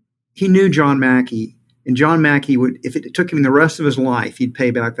 he knew John Mackey, and John Mackey would, if it took him the rest of his life, he'd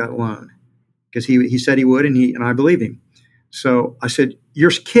pay back that loan, because he said he would, and I believed him. So I said,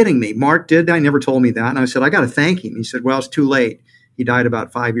 you're kidding me. Mark did that. He never told me that. And I said, I got to thank him. He said, well, it's too late. He died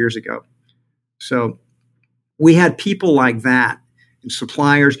about 5 years ago. So we had people like that, and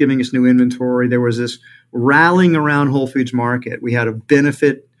suppliers giving us new inventory. There was this rallying around Whole Foods Market. We had a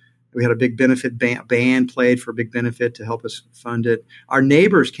benefit. We had a big benefit band played for a big benefit to help us fund it. Our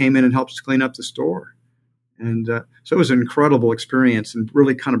neighbors came in and helped us clean up the store. And so it was an incredible experience, and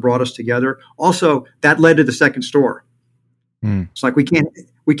really kind of brought us together. Also, that led to the second store. It's like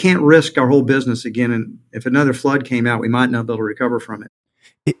we can't risk our whole business again, and if another flood came out, we might not be able to recover from it.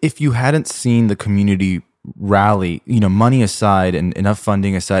 If you hadn't seen the community rally, money aside and enough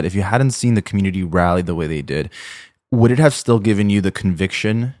funding aside, if you hadn't seen the community rally the way they did, would it have still given you the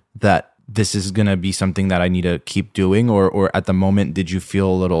conviction that this is going to be something that I need to keep doing, or at the moment did you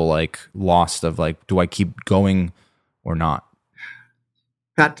feel a little like lost of like, do I keep going or not?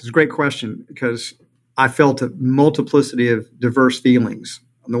 Pat, it's a great question, because I felt a multiplicity of diverse feelings.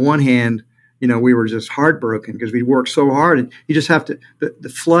 On the one hand, we were just heartbroken because we worked so hard, and you just have to. The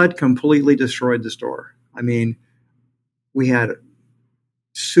flood completely destroyed the store. I mean, we had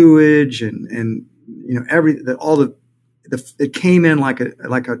sewage and it came in like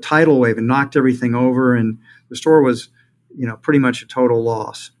a tidal wave and knocked everything over, and the store was pretty much a total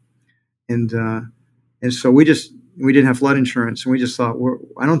loss. And so we didn't have flood insurance, and we just thought,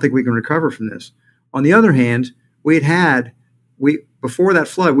 I don't think we can recover from this. On the other hand, before that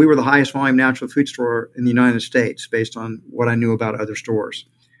flood, we were the highest volume natural food store in the United States based on what I knew about other stores.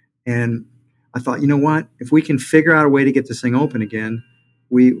 And I thought, you know what? If we can figure out a way to get this thing open again,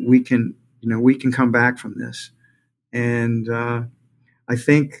 we can come back from this. And I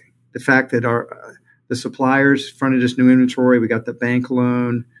think the fact that the suppliers fronted us new inventory, we got the bank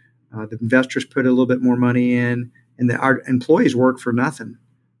loan, the investors put a little bit more money in, and our employees worked for nothing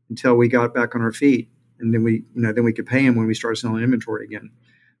until we got back on our feet, and then we could pay them when we started selling inventory again.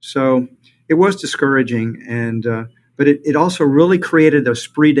 So it was discouraging, but it also really created the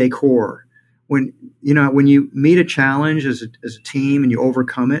esprit de corps. When you meet a challenge as a team and you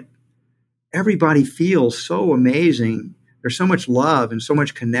overcome it, everybody feels so amazing. There's so much love and so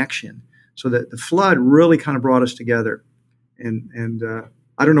much connection. So that the flood really kind of brought us together. And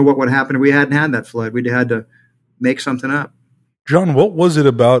I don't know what would happen if we hadn't had that flood. We'd had to make something up. John, what was it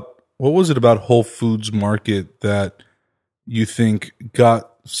about Whole Foods Market that you think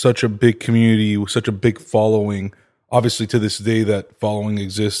got such a big community, with such a big following? Obviously, to this day, that following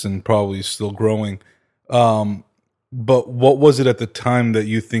exists and probably is still growing. But what was it at the time that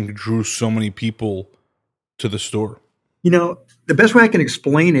you think drew so many people to the store? The best way I can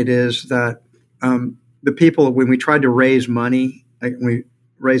explain it is that the people, when we tried to raise money, we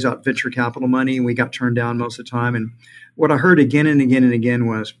raise out venture capital money, and we got turned down most of the time. And what I heard again and again and again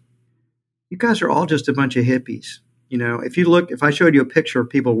was, you guys are all just a bunch of hippies. If I showed you a picture of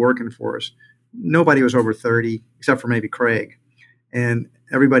people working for us, nobody was over 30, except for maybe Craig. And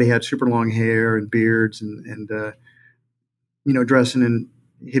everybody had super long hair and beards and dressing in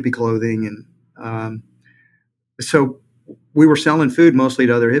hippie clothing. And so we were selling food mostly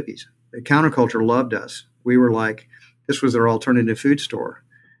to other hippies. The counterculture loved us. We were like, this was their alternative food store.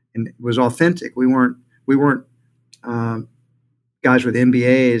 And it was authentic. We weren't guys with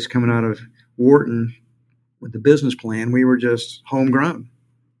MBAs coming out of Wharton with the business plan. We were just homegrown.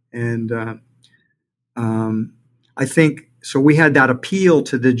 And I think, so we had that appeal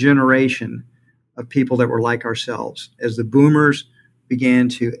to the generation of people that were like ourselves. As the boomers began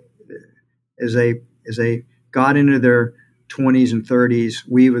to, as they got into their 20s and 30s,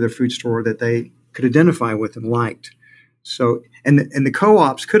 we were the food store that they could identify with and liked. So, and the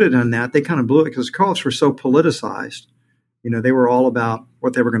co-ops could have done that. They kind of blew it because co-ops were so politicized. They were all about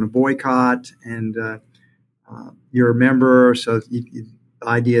what they were going to boycott, and you're a member, so the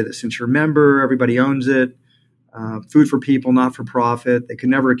idea that since you're a member, everybody owns it. Food for people, not for profit. They could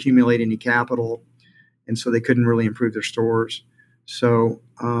never accumulate any capital, and so they couldn't really improve their stores. So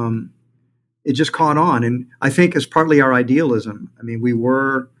it just caught on, and I think it's partly our idealism. I mean, we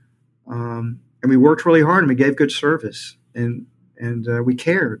were, and we worked really hard, and we gave good service, and we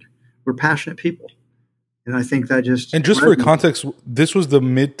cared. We're passionate people, and I think that just. And just for context, this was the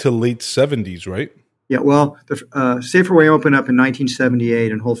mid to late 70s, right? Yeah. Well, the Safeway opened up in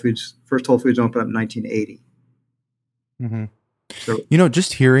 1978, and first Whole Foods opened up in 1980. Mm-hmm. So,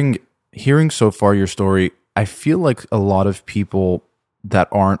 just hearing so far your story, I feel like a lot of people that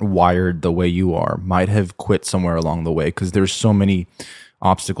aren't wired the way you are might have quit somewhere along the way because there's so many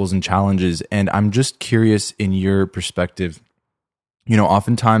obstacles and challenges. And I'm just curious, in your perspective,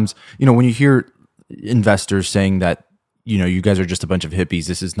 oftentimes, when you hear investors saying that, you guys are just a bunch of hippies,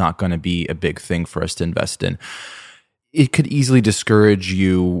 this is not going to be a big thing for us to invest in. It could easily discourage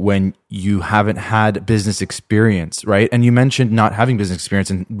you when you haven't had business experience, right? And you mentioned not having business experience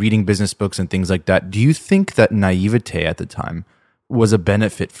and reading business books and things like that. Do you think that naivete at the time was a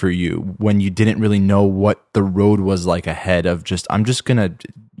benefit for you when you didn't really know what the road was like ahead of I'm just going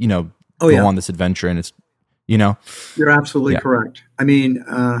to, go on this adventure, and it's, You're absolutely correct. I mean,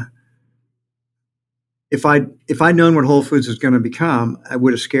 if I'd known what Whole Foods was going to become, it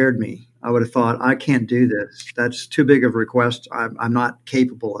would have scared me. I would have thought, I can't do this. That's too big of a request. I'm not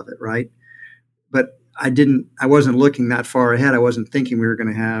capable of it, right? But I wasn't looking that far ahead. I wasn't thinking we were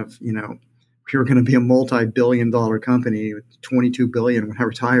going to have, we were going to be a multi-billion-dollar company with $22 billion when I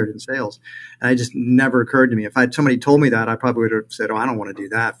retired in sales. And it just never occurred to me. If somebody told me that, I probably would have said, I don't want to do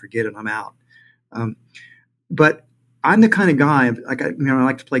that. Forget it. I'm out. But I'm the kind of guy, like, I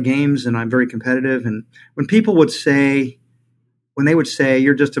like to play games, and I'm very competitive. And when people would say,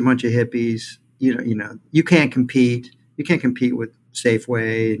 you're just a bunch of hippies, you can't compete. You can't compete with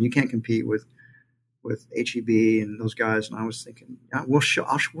Safeway, and you can't compete with H-E-B and those guys. And I was thinking, we'll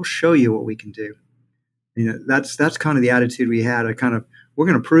show you what we can do. That's kind of the attitude we had. We're going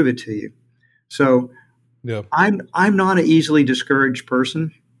to prove it to you. So yeah, I'm not an easily discouraged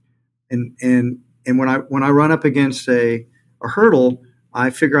person. And when I run up against a hurdle, I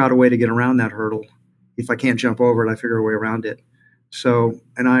figure out a way to get around that hurdle. If I can't jump over it, I figure a way around it. So,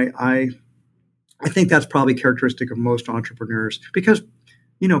 and I think that's probably characteristic of most entrepreneurs because,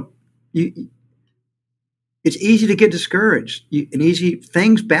 it's easy to get discouraged.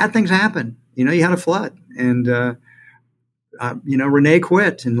 Bad things happen. You had a flood, and Renee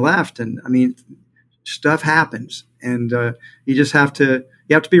quit and left, and I mean, stuff happens, and you have to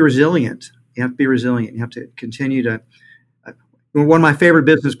be resilient. You have to be resilient. You have to continue to. One of my favorite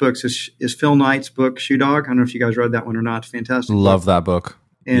business books is Phil Knight's book, Shoe Dog. I don't know if you guys read that one or not. It's fantastic. Love that book.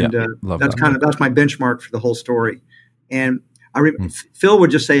 And that's my benchmark for the whole story. And Phil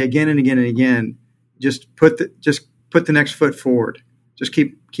would just say again and again and again, just put the next foot forward. Just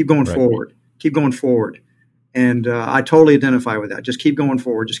keep going forward. Keep going forward. And I totally identify with that. Just keep going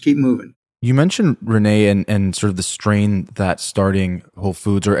forward. Just keep moving. You mentioned Renee and sort of the strain that starting Whole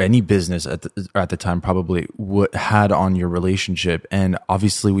Foods or any business at the time probably had on your relationship. And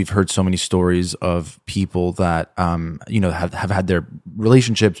obviously, we've heard so many stories of people that have had their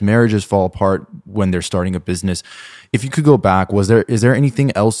relationships, marriages fall apart when they're starting a business. If you could go back, is there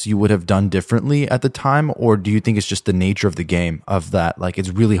anything else you would have done differently at the time, or do you think it's just the nature of the game of that? Like, it's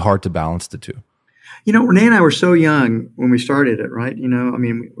really hard to balance the two. Renee and I were so young when we started it, right? I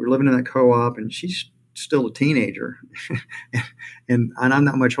mean, we were living in that co-op, and she's still a teenager, and I'm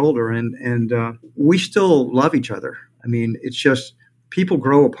not much older, and we still love each other. I mean, it's just people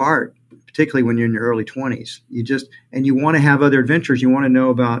grow apart, particularly when you're in your early 20s. And you want to have other adventures. You want to know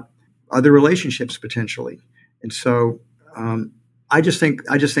about other relationships potentially, and so I just think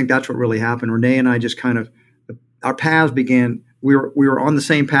that's what really happened. Renee and I just kind of our paths began. We were on the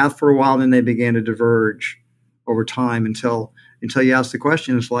same path for a while, and then they began to diverge over time until you ask the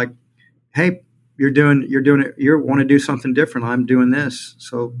question. It's like, hey, you're doing it. You want to do something different. I'm doing this,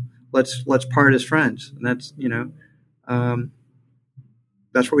 so let's part as friends. And that's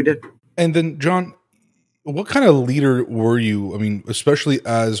what we did. And then, John, what kind of leader were you? I mean, especially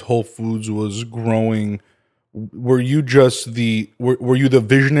as Whole Foods was growing, were you just were you the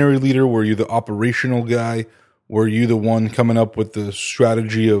visionary leader? Were you the operational guy? Were you the one coming up with the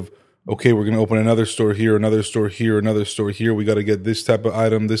strategy of, okay, we're going to open another store here, another store here, another store here. We got to get this type of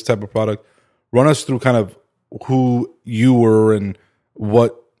item, this type of product. Run us through kind of who you were and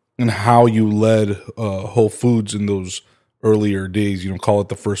what and how you led Whole Foods in those earlier days. Call it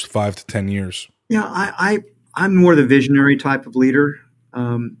the first 5 to 10 years. Yeah, I'm more the visionary type of leader.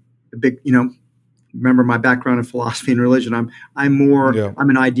 Remember my background in philosophy and religion. I'm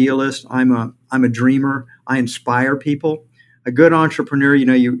an idealist. I'm a dreamer. I inspire people. A good entrepreneur,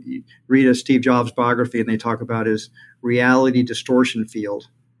 you read a Steve Jobs biography and they talk about his reality distortion field.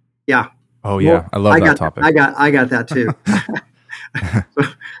 Yeah. Oh yeah. I love that topic. I got that too.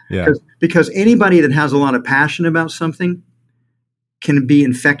 Yeah. Because anybody that has a lot of passion about something can be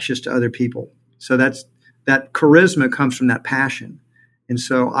infectious to other people. So that charisma comes from that passion. And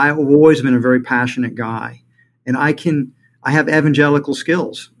so I've always been a very passionate guy, and I have evangelical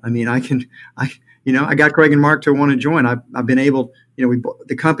skills. I mean, I got Craig and Mark to want to join. I've been able,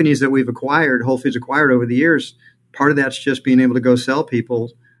 the companies that we've acquired, Whole Foods acquired over the years, part of that's just being able to go sell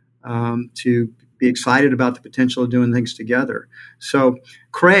people, to be excited about the potential of doing things together. So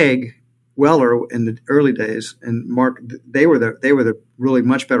Craig Weller in the early days and Mark, they were the really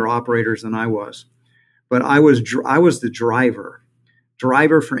much better operators than I was, but I was the driver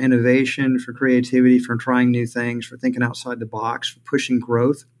for innovation, for creativity, for trying new things, for thinking outside the box, for pushing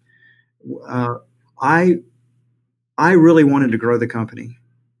growth. I really wanted to grow the company.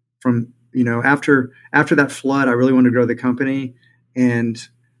 From after that flood, I really wanted to grow the company. And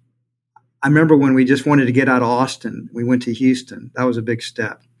I remember when we just wanted to get out of Austin, we went to Houston. That was a big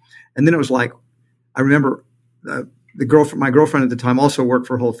step. And then it was like, I remember my girlfriend at the time also worked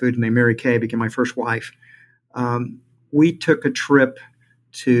for Whole Foods, named Mary Kay, became my first wife. We took a trip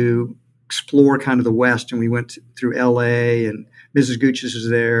to explore kind of the West, and we went through LA, and Mrs. Gooch's was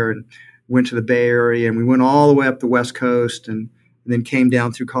there, and went to the Bay Area, and we went all the way up the West Coast, and then came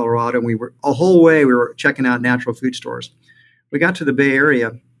down through Colorado, and we were checking out natural food stores. We got to the Bay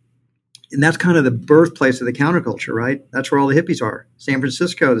Area, and that's kind of the birthplace of the counterculture, right? That's where all the hippies are. San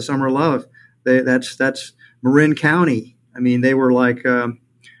Francisco, the Summer of Love. That's Marin County. I mean, they were like, they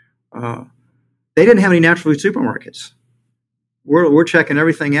didn't have any natural food supermarkets. We're checking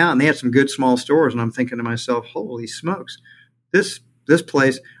everything out, and they had some good small stores. And I'm thinking to myself, holy smokes, this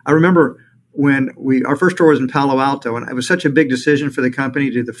place. I remember when our first store was in Palo Alto, and it was such a big decision for the company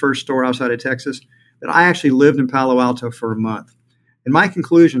to do the first store outside of Texas that I actually lived in Palo Alto for a month. And my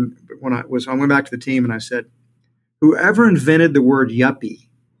conclusion I went back to the team and I said, whoever invented the word yuppie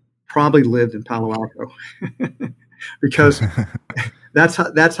probably lived in Palo Alto because that's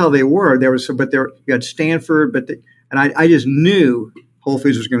how they were. You had Stanford, I just knew Whole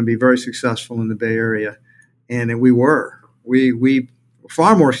Foods was going to be very successful in the Bay Area, and we were. We were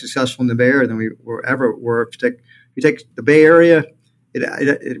far more successful in the Bay Area than we ever were. If you take the Bay Area,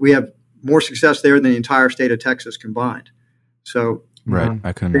 we have more success there than the entire state of Texas combined. So, right,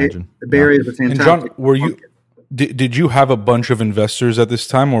 I can imagine. The Bay Area is a fantastic. And John, did you have a bunch of investors at this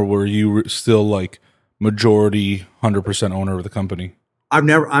time, or were you still like majority 100% owner of the company? My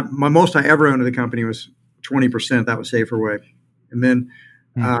most I ever owned of the company was 20%. That was Saferway. And then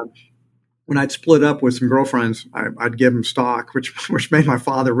when I'd split up with some girlfriends, I'd give them stock, which made my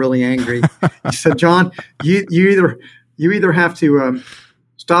father really angry. He said, "John, you either have to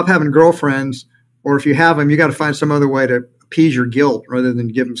stop having girlfriends, or if you have them, you got to find some other way to appease your guilt rather than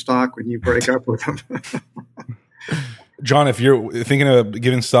give them stock when you break up with them. John, if you're thinking of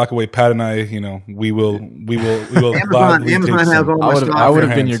giving stock away, Pat and I, we will gladly Amazon take has some. all my stock. I would have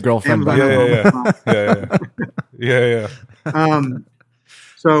Your been hands. your girlfriend. Amazon by has now. all my stock. Yeah.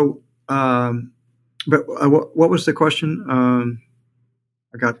 But what was the question?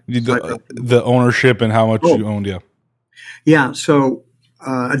 I got the ownership and how much you owned. Yeah. Yeah. So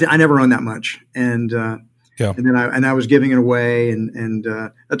I never owned that much, and and then I was giving it away, and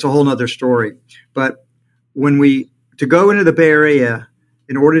that's a whole nother story. But to go into the Bay Area,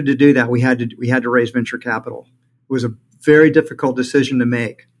 in order to do that, we had to raise venture capital. It was a very difficult decision to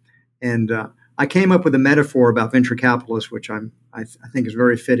make, and I came up with a metaphor about venture capitalists, which I think is a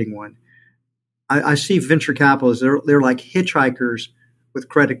very fitting one. I see venture capitalists, they're like hitchhikers with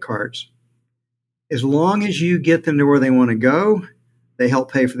credit cards. As long as you get them to where they want to go, they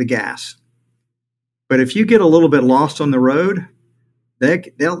help pay for the gas. But if you get a little bit lost on the road,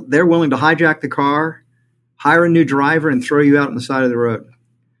 they're willing to hijack the car, hire a new driver, and throw you out on the side of the road.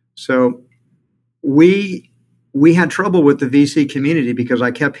 So we had trouble with the VC community because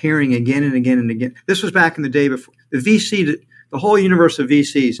I kept hearing again and again and again. This was back in the day before the whole universe of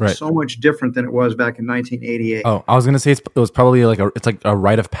VCs is so much different than it was back in 1988. Oh, I was going to say it was probably it's like a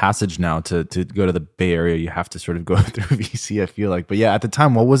rite of passage now to go to the Bay Area. You have to sort of go through VC, I feel like. But yeah, at the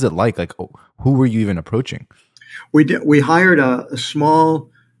time, what was it like? Like, who were you even approaching? We hired a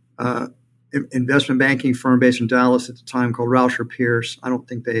small investment banking firm based in Dallas at the time called Rauscher Pierce. I don't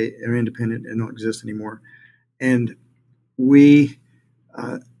think they are independent and don't exist anymore. And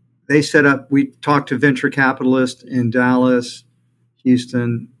they set up, we talked to venture capitalists in Dallas,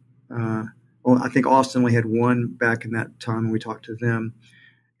 Houston. I think Austin, we had one back in that time, and we talked to them.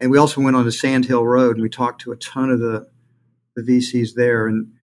 And we also went on to Sand Hill Road, and we talked to a ton of the VCs there.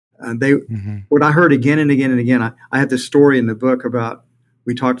 And what I heard again and again and again, I have this story in the book about,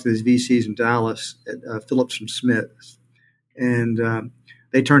 we talked to these VCs in Dallas at Phillips and Smith, and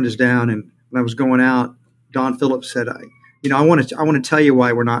they turned us down. And when I was going out, Don Phillips said, I want to tell you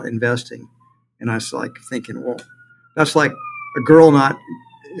why we're not investing. And I was like thinking, well, that's like a girl not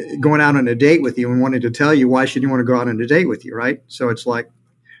going out on a date with you and wanting to tell you why should you want to go out on a date with you, right? So it's like,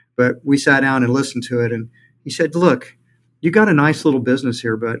 but we sat down and listened to it, and he said, look, you got a nice little business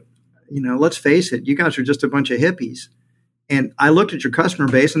here, but let's face it, you guys are just a bunch of hippies. And I looked at your customer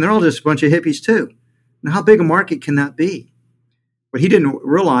base, and they're all just a bunch of hippies too. Now, how big a market can that be? What he didn't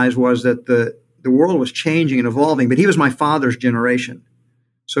realize was that the world was changing and evolving, but he was my father's generation.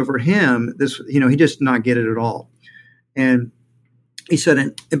 So for him, this, he just did not get it at all. And he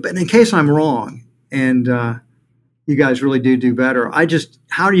said, but in case I'm wrong, and you guys really do better,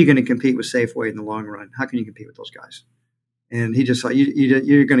 how are you going to compete with Safeway in the long run? How can you compete with those guys? And he just thought,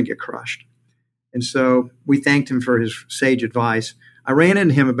 you're going to get crushed. And so we thanked him for his sage advice. I ran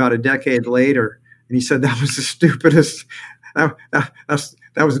into him about a decade later, and he said that was the stupidest. That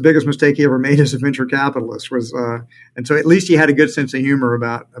was the biggest mistake he ever made as a venture capitalist. And so at least he had a good sense of humor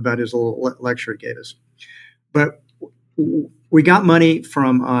about his little lecture he gave us. But we got money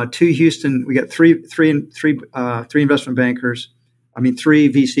from two Houston. We got three investment bankers. Three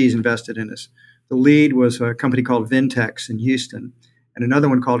VCs invested in us. The lead was a company called Vintex in Houston, and another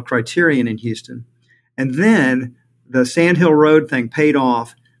one called Criterion in Houston. And then the Sand Hill Road thing paid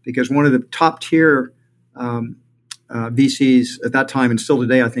off because one of the top tier VCs at that time, and still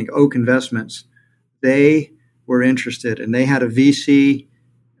today, I think, Oak Investments, they were interested, and they had a VC,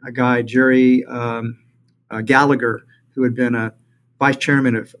 a guy, Jerry Gallagher, who had been a vice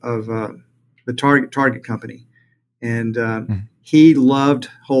chairman of the Target company. And he loved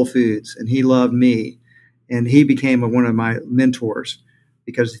Whole Foods, and he loved me, and he became one of my mentors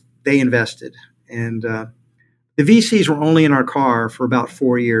because they invested. And the VCs were only in our car for about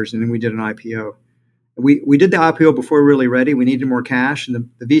 4 years, and then we did an IPO. We did the IPO before we were really ready. We needed more cash, and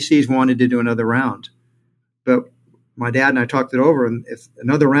the VCs wanted to do another round. But my dad and I talked it over, and if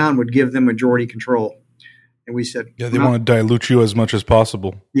another round would give them majority control. And we said, they want to dilute you as much as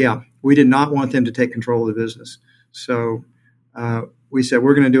possible. Yeah, we did not want them to take control of the business. So we said,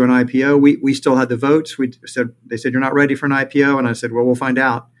 we're going to do an IPO. We still had the votes. They said, you're not ready for an IPO. And I said, well, we'll find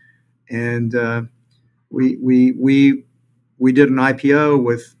out. And we did an IPO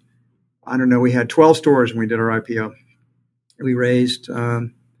with, I don't know, we had 12 stores when we did our IPO. We raised about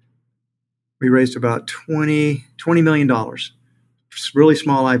 $20 million. It's a really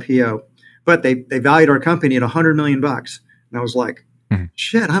small IPO. But they valued our company at $100 million. And I was like,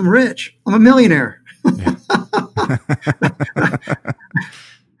 shit, I'm rich. I'm a millionaire. Yeah.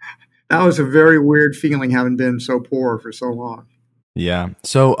 That was a very weird feeling, having been so poor for so long. Yeah.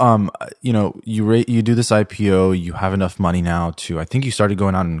 So, you do this IPO, you have enough money now to, I think you started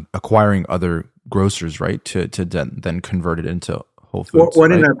going out and acquiring other grocers, right? To then convert it into Whole Foods, What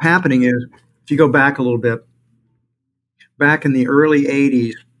right? ended up happening is, if you go back a little bit, back in the early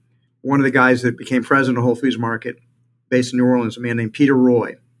 80s, one of the guys that became president of Whole Foods Market, based in New Orleans, a man named Peter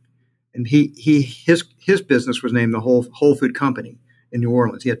Roy, and his business was named the Whole Food Company in New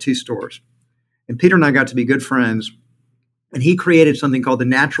Orleans. He had 2 stores. And Peter and I got to be good friends, and he created something called the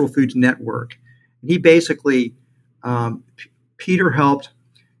Natural Foods Network. And he basically, Peter helped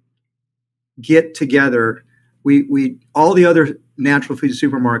get together. We all the other natural food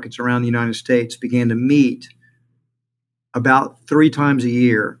supermarkets around the United States began to meet about 3 times a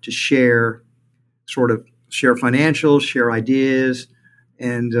year to share financials, share ideas,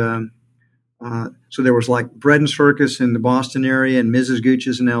 and so there was like Bread and Circus in the Boston area and Mrs.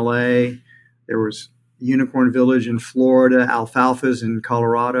 Gooch's in L.A. There was Unicorn Village in Florida, Alfalfa's in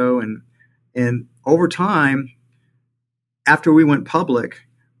Colorado, and over time, after we went public,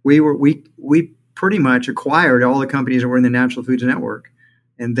 we pretty much acquired all the companies that were in the Natural Foods Network,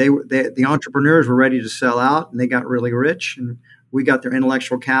 and the entrepreneurs were ready to sell out, and they got really rich, and we got their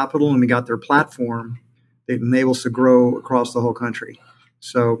intellectual capital, and we got their platform that enables us to grow across the whole country.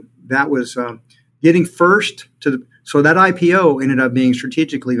 So that was getting first to the. So that IPO ended up being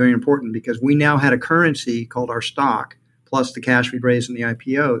strategically very important because we now had a currency called our stock, plus the cash we'd raised in the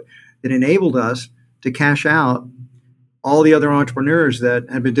IPO, that enabled us to cash out all the other entrepreneurs that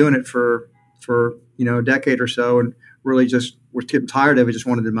had been doing it for a decade or so and really just were getting tired of it, just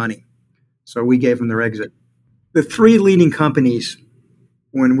wanted the money. So we gave them their exit. The 3 leading companies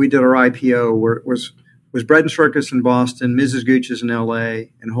when we did our IPO was Bread and Circus in Boston, Mrs. Gooch's in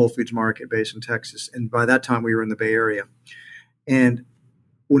L.A., and Whole Foods Market based in Texas. And by that time, we were in the Bay Area. And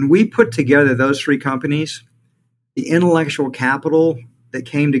when we put together those 3 companies, the intellectual capital that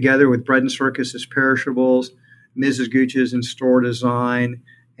came together with Bread and Circus as perishables, Mrs. Gooch's in store design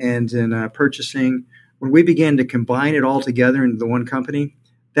and in purchasing, when we began to combine it all together into the one company,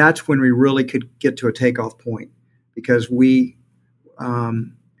 that's when we really could get to a takeoff point because Whole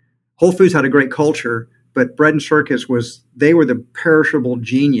Foods had a great culture, but Bread and Circus they were the perishable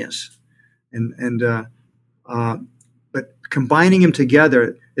genius. But combining them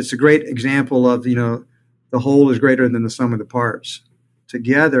together, it's a great example of, the whole is greater than the sum of the parts.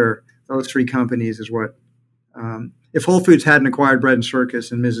 Together, those 3 companies is what, if Whole Foods hadn't acquired Bread and Circus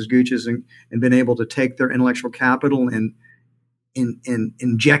and Mrs. Gooch's and been able to take their intellectual capital and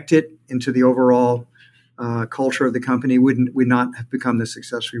inject it into the overall culture of the company, we'd not have become the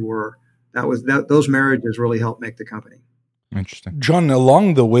success we were. Those marriages really helped make the company. Interesting. John,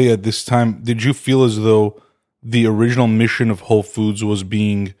 along the way at this time, did you feel as though the original mission of Whole Foods was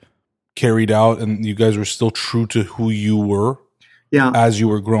being carried out and you guys were still true to who you were as you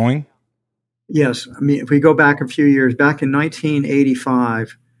were growing? Yes. I mean, if we go back a few years, back in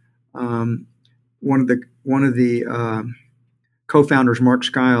 1985, one of the co-founders, Mark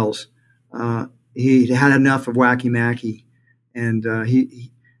Skiles, he had enough of Wacky Mackey, and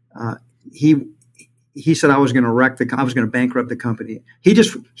he said I was going to bankrupt the company.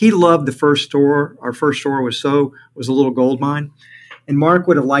 He loved the first store. Our first store was a little gold mine, and Mark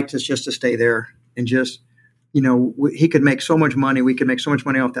would have liked us just to stay there and just, he could make so much money. We could make so much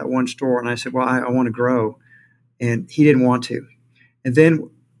money off that one store. And I said, well, I want to grow, and he didn't want to. And then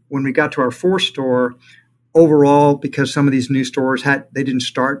when we got to our 4th store, overall, because some of these new stores they didn't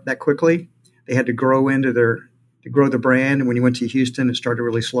start that quickly, they had to grow to grow the brand. And when you went to Houston, it started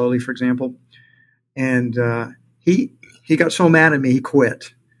really slowly, for example. And he got so mad at me, he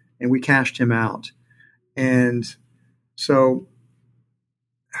quit, and we cashed him out. And so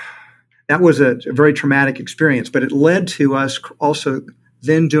that was a very traumatic experience, but it led to us also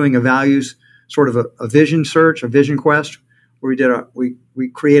then doing a values, sort of a vision search, a vision quest, where we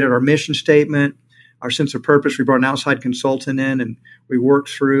created our mission statement, our sense of purpose. We brought an outside consultant in, and we worked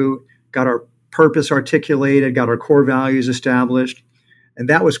through, got our purpose articulated, got our core values established. And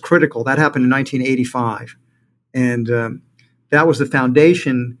that was critical. That happened in 1985. And that was the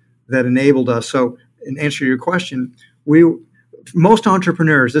foundation that enabled us. So in answer to your question, most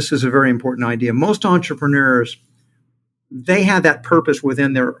entrepreneurs, this is a very important idea. Most entrepreneurs, they have that purpose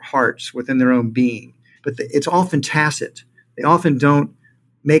within their hearts, within their own being. But it's often tacit. They often don't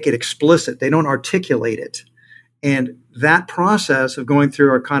make it explicit. They don't articulate it. And that process of going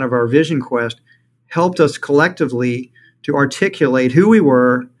through our vision quest helped us collectively to articulate who we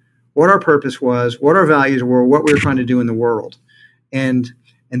were, what our purpose was, what our values were, what we were trying to do in the world. And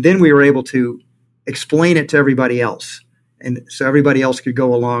then we were able to explain it to everybody else. And so everybody else could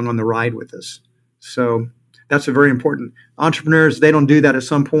go along on the ride with us. So that's a very important. Entrepreneurs, they don't do that at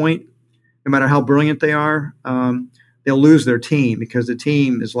some point, no matter how brilliant they are. They'll lose their team because the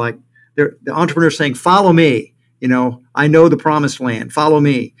team is like the entrepreneur saying, "Follow me." I know the promised land. Follow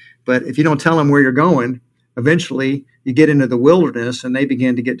me. But if you don't tell them where you're going, eventually you get into the wilderness and they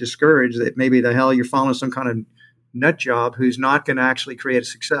begin to get discouraged that maybe the hell you're following some kind of nut job who's not going to actually create a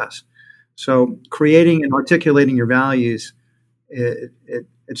success. So creating and articulating your values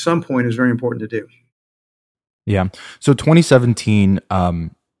at some point is very important to do. Yeah. So 2017,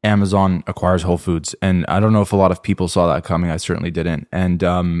 Amazon acquires Whole Foods, and I don't know if a lot of people saw that coming. I certainly didn't. And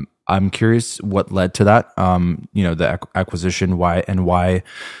I'm curious what led to that. The acquisition, why,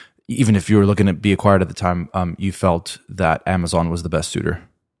 even if you were looking to be acquired at the time, you felt that Amazon was the best suitor.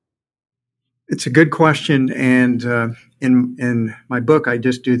 It's a good question, and in my book, I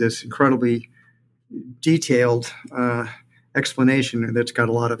just do this incredibly detailed explanation that's got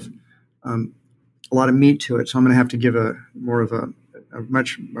a lot of meat to it. So I'm going to have to give a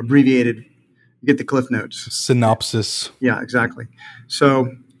much abbreviated. You get the Cliff Notes synopsis. Yeah, exactly.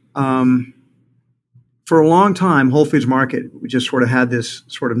 So for a long time, Whole Foods Market, we just sort of had this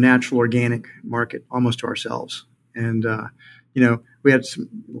sort of natural organic market almost to ourselves, and we had some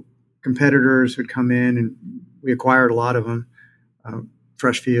competitors who'd come in, and we acquired a lot of them,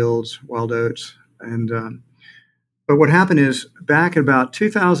 Fresh Fields, Wild Oats, and but what happened is back in about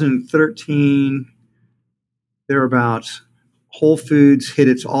 2013, thereabouts, Whole Foods hit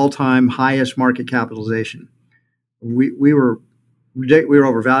its all-time highest market capitalization. We were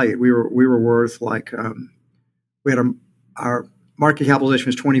overvalued. We were worth like our market capitalization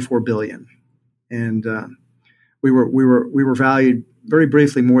was $24 billion, and we were valued very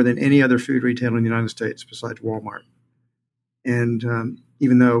briefly more than any other food retailer in the United States besides Walmart. And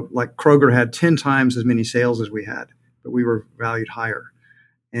even though like Kroger had 10 times as many sales as we had, but we were valued higher.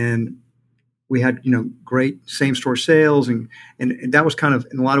 And we had, great same store sales. And that was kind of,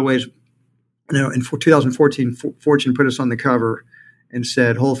 in a lot of ways, in 2014, Fortune put us on the cover and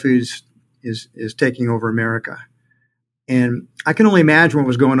said, Whole Foods is taking over America. And I can only imagine what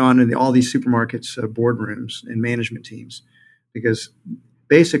was going on in all these supermarkets, boardrooms and management teams, because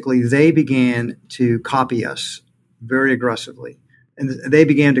basically they began to copy us very aggressively. And they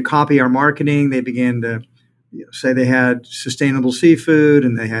began to copy our marketing. They began to say they had sustainable seafood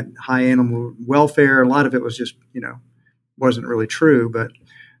and they had high animal welfare. A lot of it was just, wasn't really true, but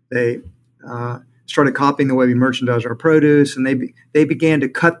they started copying the way we merchandise our produce, and they began to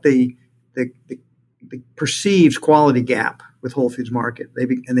cut the perceived quality gap with Whole Foods Market.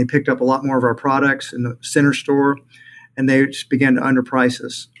 They picked up a lot more of our products in the center store, and they just began to underprice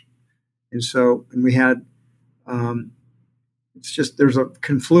us. And we had, there's a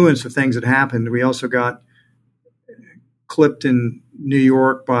confluence of things that happened. We also got clipped in New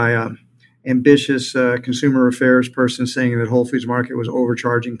York by an ambitious consumer affairs person saying that Whole Foods Market was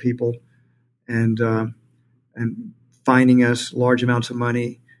overcharging people and fining us large amounts of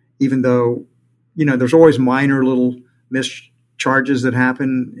money, even though, there's always minor little mischarges that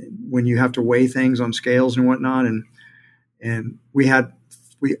happen when you have to weigh things on scales and whatnot. And we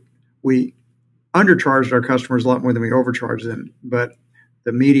undercharged our customers a lot more than we overcharged them, but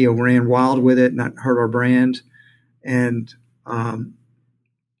the media ran wild with it and that hurt our brand. And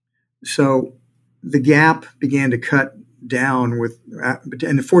so the gap began to cut down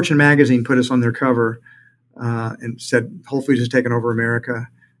and the Fortune magazine put us on their cover and said Whole Foods has taken over America.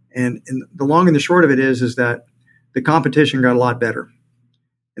 And the long and the short of it is that the competition got a lot better,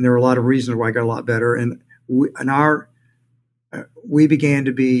 and there were a lot of reasons why it got a lot better. And we began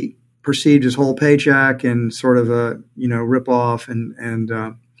to be perceived as whole paycheck and sort of a rip off, and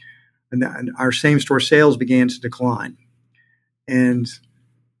our same store sales began to decline. And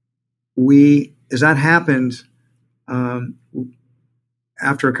as that happened,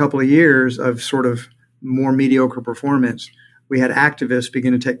 after a couple of years of sort of more mediocre performance, we had activists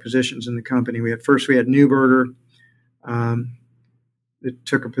begin to take positions in the company. We had Newberger that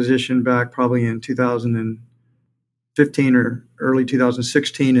took a position back probably in 2015 or early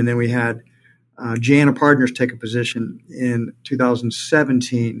 2016, and then we had Jana Partners take a position in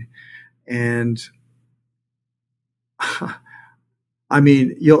 2017. And I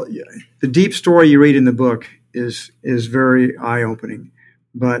mean, the deep story you read in the book is very eye-opening.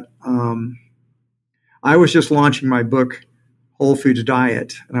 But I was just launching my book, Whole Foods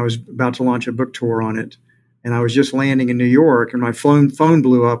Diet, and I was about to launch a book tour on it. And I was just landing in New York, and my phone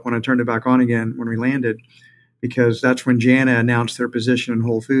blew up when I turned it back on again when we landed, because that's when Jana announced their position in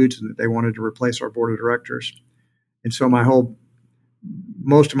Whole Foods and that they wanted to replace our board of directors. And so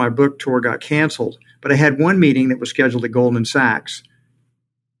most of my book tour got canceled. But I had one meeting that was scheduled at Goldman Sachs.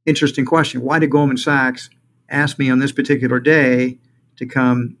 Interesting question. Why did Goldman Sachs asked me on this particular day to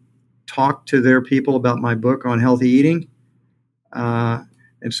come talk to their people about my book on healthy eating. And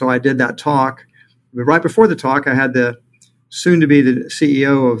so I did that talk. But right before the talk, I had the soon-to-be the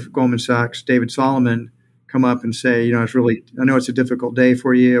CEO of Goldman Sachs, David Solomon, come up and say, I know it's a difficult day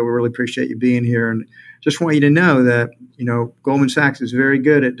for you. We really appreciate you being here. And just want you to know that, Goldman Sachs is very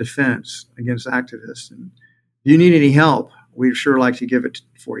good at defense against activists. And if you need any help, we'd sure like to give it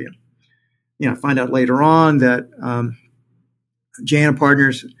for you. I find out later on that Jana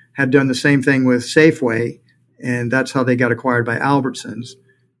Partners had done the same thing with Safeway, and that's how they got acquired by Albertsons.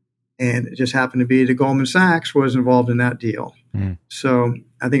 And it just happened to be that Goldman Sachs was involved in that deal. Mm. So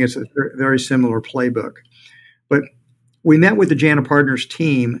I think it's a very similar playbook. But we met with the Jana Partners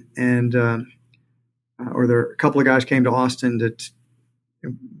team, and a couple of guys came to Austin they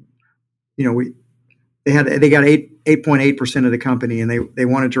got 8.8% of the company, and they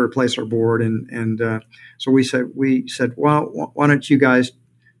wanted to replace our board, and so we said, well, why don't you guys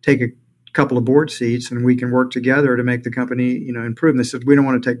take a couple of board seats and we can work together to make the company improve. And they said, we don't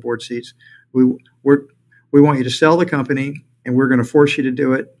want to take board seats. We want you to sell the company, and we're going to force you to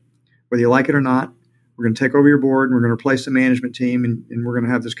do it, whether you like it or not. We're going to take over your board, and we're going to replace the management team, and we're going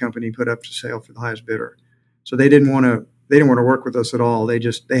to have this company put up to sale for the highest bidder. So they didn't want to work with us at all. They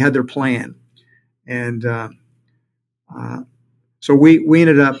had their plan. And so we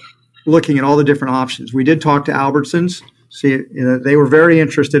ended up looking at all the different options. We did talk to Albertsons. See, they were very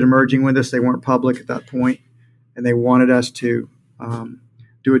interested in merging with us. They weren't public at that point, and they wanted us to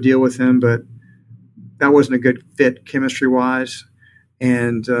do a deal with them, but that wasn't a good fit chemistry-wise.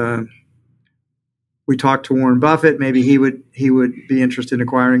 And we talked to Warren Buffett. Maybe he would be interested in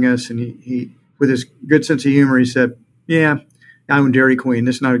acquiring us, and he with his good sense of humor, he said, "Yeah, I own Dairy Queen.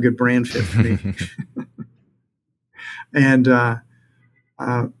 This is not a good brand fit for me." And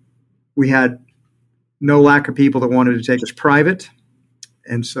we had no lack of people that wanted to take us private.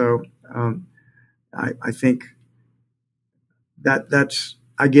 And so I think that's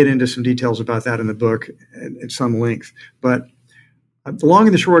I get into some details about that in the book at some length. But the long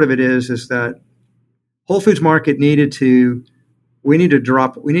and the short of it is that Whole Foods Market needed to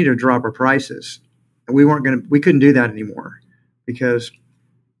drop our prices. And we couldn't do that anymore, because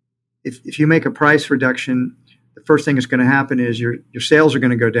if you make a price reduction, the first thing that's going to happen is your sales are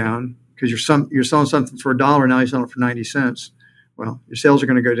going to go down, because you're selling something for $1, now you're selling it for 90 cents. Well, your sales are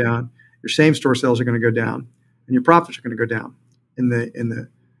going to go down, your same store sales are going to go down, and your profits are going to go down. In the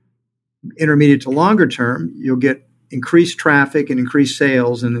intermediate to longer term, you'll get increased traffic and increased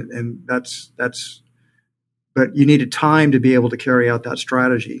sales, and that's. But you needed time to be able to carry out that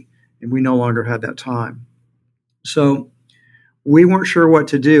strategy, and we no longer had that time. So we weren't sure what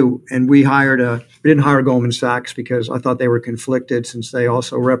to do, and we didn't hire Goldman Sachs because I thought they were conflicted, since they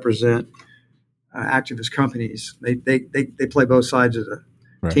also represent activist companies. They play both sides of the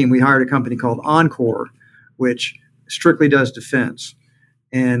team. We hired a company called Encore, which strictly does defense,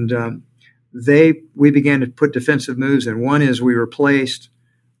 and we began to put defensive moves in. One is we replaced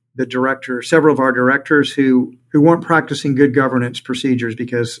several of our directors who weren't practicing good governance procedures,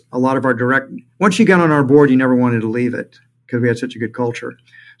 because a lot of once you got on our board, you never wanted to leave it, because we had such a good culture.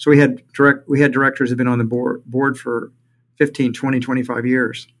 So we had directors who had been on the board for 15, 20, 25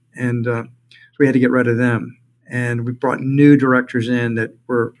 years. And so we had to get rid of them. And we brought new directors in that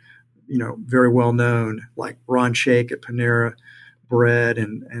were, very well known, like Ron Shake at Panera Bread,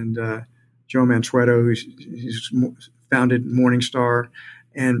 and Joe Mansueto, who's founded Morningstar.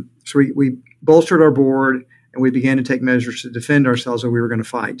 And so we bolstered our board, and we began to take measures to defend ourselves, that we were going to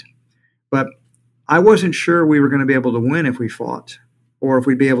fight. But I wasn't sure we were going to be able to win if we fought, or if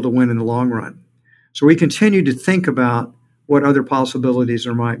we'd be able to win in the long run. So we continued to think about what other possibilities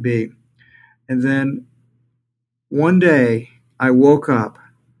there might be. And then one day I woke up,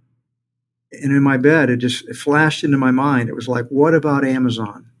 and in my bed, it flashed into my mind. It was like, what about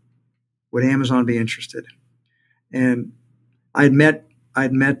Amazon? Would Amazon be interested? And I'd met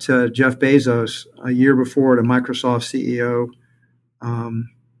Jeff Bezos a year before at a Microsoft CEO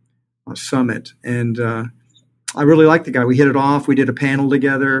summit, and I really liked the guy. We hit it off. We did a panel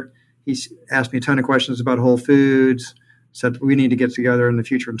together. He asked me a ton of questions about Whole Foods. Said we need to get together in the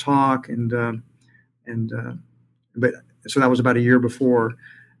future and talk. But so that was about a year before,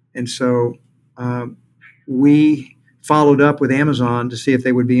 and so we followed up with Amazon to see if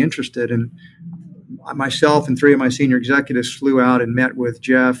they would be interested. And myself and three of my senior executives flew out and met with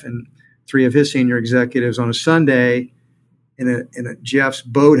Jeff and three of his senior executives on a Sunday in a Jeff's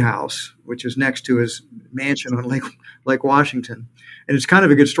boathouse, which is next to his mansion on Lake Washington. And it's kind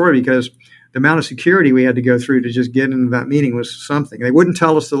of a good story, because the amount of security we had to go through to just get into that meeting was something. They wouldn't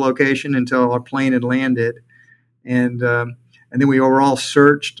tell us the location until our plane had landed. and then we were all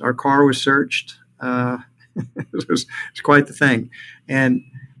searched. Our car was searched. It was quite the thing.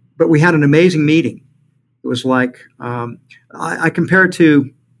 But we had an amazing meeting. It was like, I compare it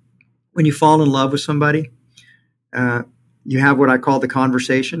to when you fall in love with somebody, you have what I call the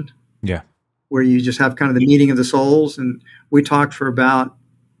conversation. Yeah. Where you just have kind of the meeting of the souls. And we talked for about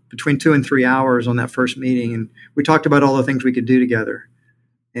between 2 and 3 hours on that first meeting. And we talked about all the things we could do together.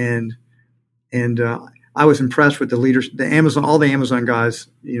 And I was impressed with the leaders, all the Amazon guys,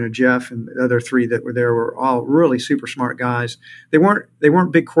 Jeff and the other 3 that were there were all really super smart guys. They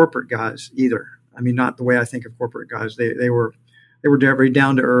weren't big corporate guys either. I mean, not the way I think of corporate guys. They were very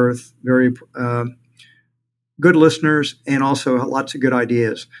down to earth, very good listeners, and also lots of good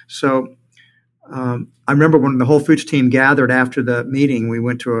ideas. So I remember when the Whole Foods team gathered after the meeting, we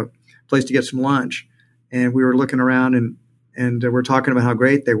went to a place to get some lunch, and we were looking around and we're talking about how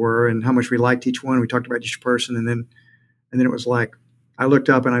great they were and how much we liked each one. We talked about each person, and then it was like I looked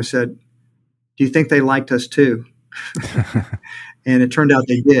up and I said, "Do you think they liked us too?" And it turned out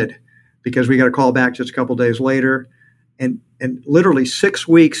they did, because we got a call back just a couple of days later, and literally 6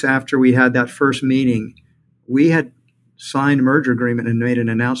 weeks after we had that first meeting, we had signed a merger agreement and made an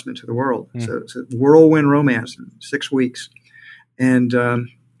announcement to the world. So it's a whirlwind romance in 6 weeks, and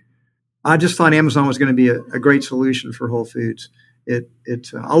I just thought Amazon was going to be a great solution for Whole Foods.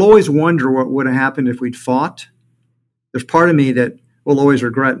 I'll always wonder what would have happened if we'd fought. There's part of me that will always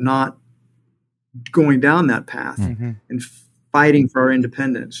regret not going down that path and fighting for our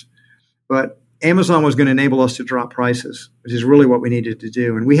independence. But Amazon was going to enable us to drop prices, which is really what we needed to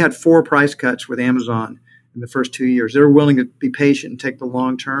do. And we had 4 price cuts with Amazon in the first 2 years. They were willing to be patient and take the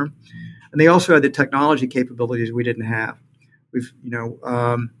long term. And they also had the technology capabilities we didn't have. If you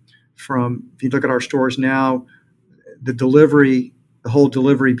look at our stores now, the whole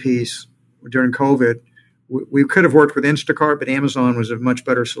delivery piece during COVID, we could have worked with Instacart, but Amazon was a much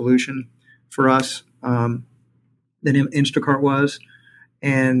better solution for us than Instacart was.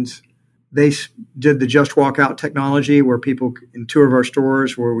 And they did the Just Walk Out technology, where people in 2 of our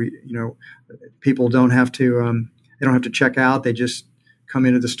stores, where people don't have to check out. They just come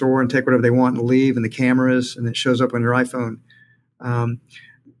into the store and take whatever they want and leave, and the cameras, and it shows up on your iPhone.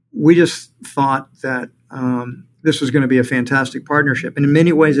 We just thought that this was going to be a fantastic partnership. And in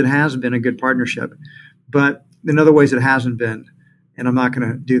many ways, it has been a good partnership. But in other ways, it hasn't been. And I'm not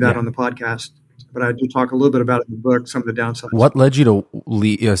going to do that on the podcast. But I do talk a little bit about it in the book, some of the downsides. What led you to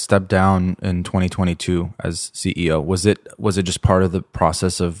step down in 2022 as CEO? Was it just part of the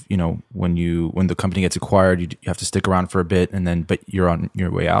process of, when the company gets acquired, you have to stick around for a bit, but you're on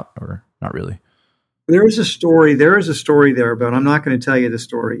your way out, or not really? There is a story there, but I'm not going to tell you the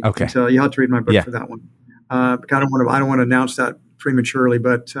story. Okay. Until you have to read my book for that one. I don't want to announce that prematurely,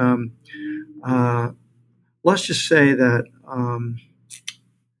 but let's just say that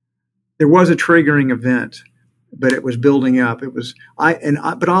there was a triggering event, but it was building up.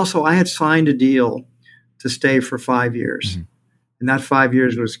 But also I had signed a deal to stay for 5 years, and that 5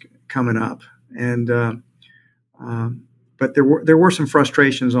 years was coming up, and but there were some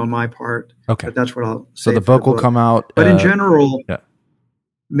frustrations on my part. Okay, but that's what I'll say. So the book will come out, but in general,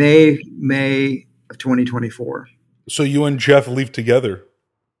 May of 2024. So you and Jeff leave together.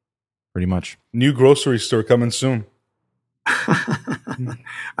 Pretty much. New grocery store coming soon.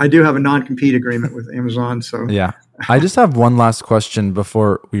 I do have a non-compete agreement with Amazon, so yeah. I just have one last question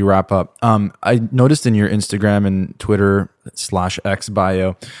before we wrap up. I noticed in your Instagram and Twitter /X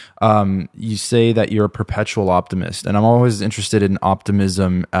bio, you say that you're a perpetual optimist, and I'm always interested in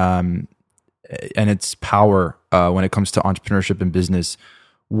optimism and its power when it comes to entrepreneurship and business.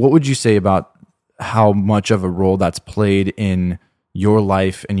 What would you say about how much of a role that's played in your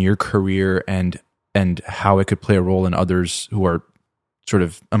life and your career, and how it could play a role in others who are sort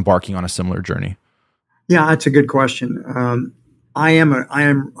of embarking on a similar journey? Yeah, that's a good question. I am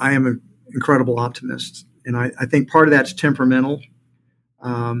an incredible optimist, and I think part of that's temperamental.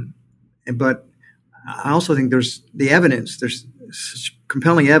 But I also think there's the evidence. There's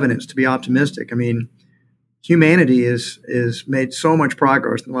compelling evidence to be optimistic. I mean, humanity is made so much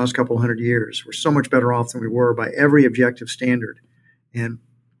progress in the last couple of 100 years. We're so much better off than we were by every objective standard. And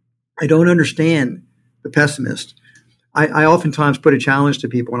I don't understand the pessimist. I oftentimes put a challenge to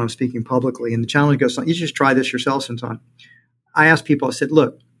people when I'm speaking publicly, and the challenge goes, you just try this yourself sometime. I asked people, I said,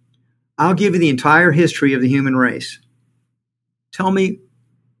 look, I'll give you the entire history of the human race. Tell me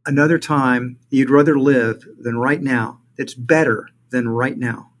another time you'd rather live than right now that's better than right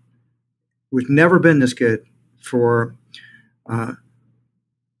now. We've never been this good for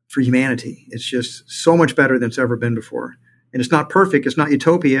humanity. It's just so much better than it's ever been before. And it's not perfect. It's not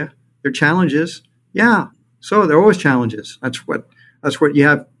utopia. There are challenges. Yeah. So there are always challenges. That's what you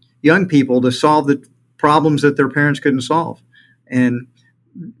have young people to solve the problems that their parents couldn't solve, and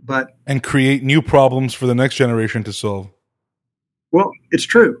create new problems for the next generation to solve. Well, it's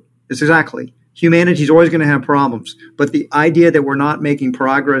true. It's exactly. Humanity is always going to have problems, but the idea that we're not making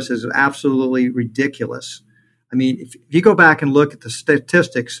progress is absolutely ridiculous. I mean, if you go back and look at the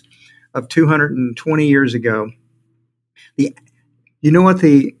statistics of 220 years ago, in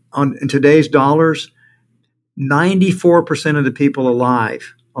today's dollars, 94% of the people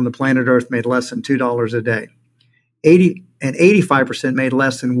alive on the planet Earth made less than $2 a day. 85% made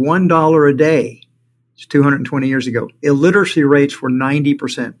less than $1 a day. It's 220 years ago. Illiteracy rates were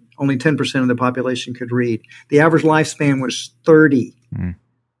 90%. Only 10% of the population could read. The average lifespan was 30.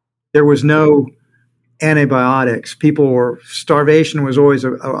 There was no antibiotics. Starvation was always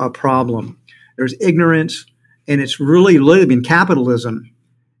a problem. There's ignorance, and it's really been capitalism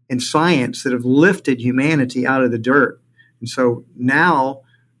and science that have lifted humanity out of the dirt. And so now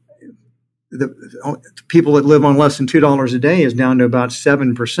the people that live on less than $2 a day is down to about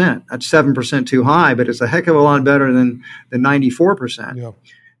 7%. That's 7% too high, but it's a heck of a lot better than the 94%. Yeah.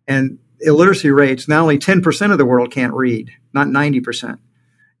 And illiteracy rates, not only 10% of the world can't read, not 90%.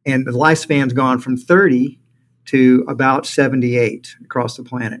 And the lifespan's gone from 30 to about 78 across the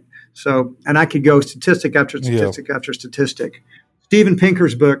planet. So, and I could go statistic after statistic after statistic. Steven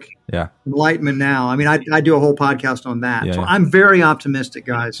Pinker's book, Enlightenment Now. I mean, I do a whole podcast on that. I'm very optimistic,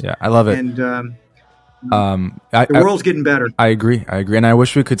 guys. Yeah, I love it. And the world's getting better. I agree. And I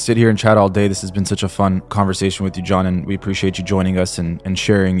wish we could sit here and chat all day. This has been such a fun conversation with you, John, and we appreciate you joining us and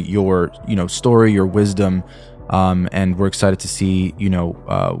sharing your story, your wisdom. And we're excited to see,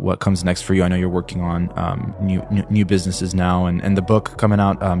 what comes next for you. I know you're working on new businesses now and the book coming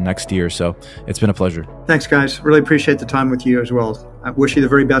out next year. So it's been a pleasure. Thanks, guys. Really appreciate the time with you as well. I wish you the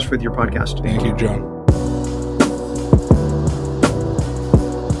very best with your podcast. Thank you, John.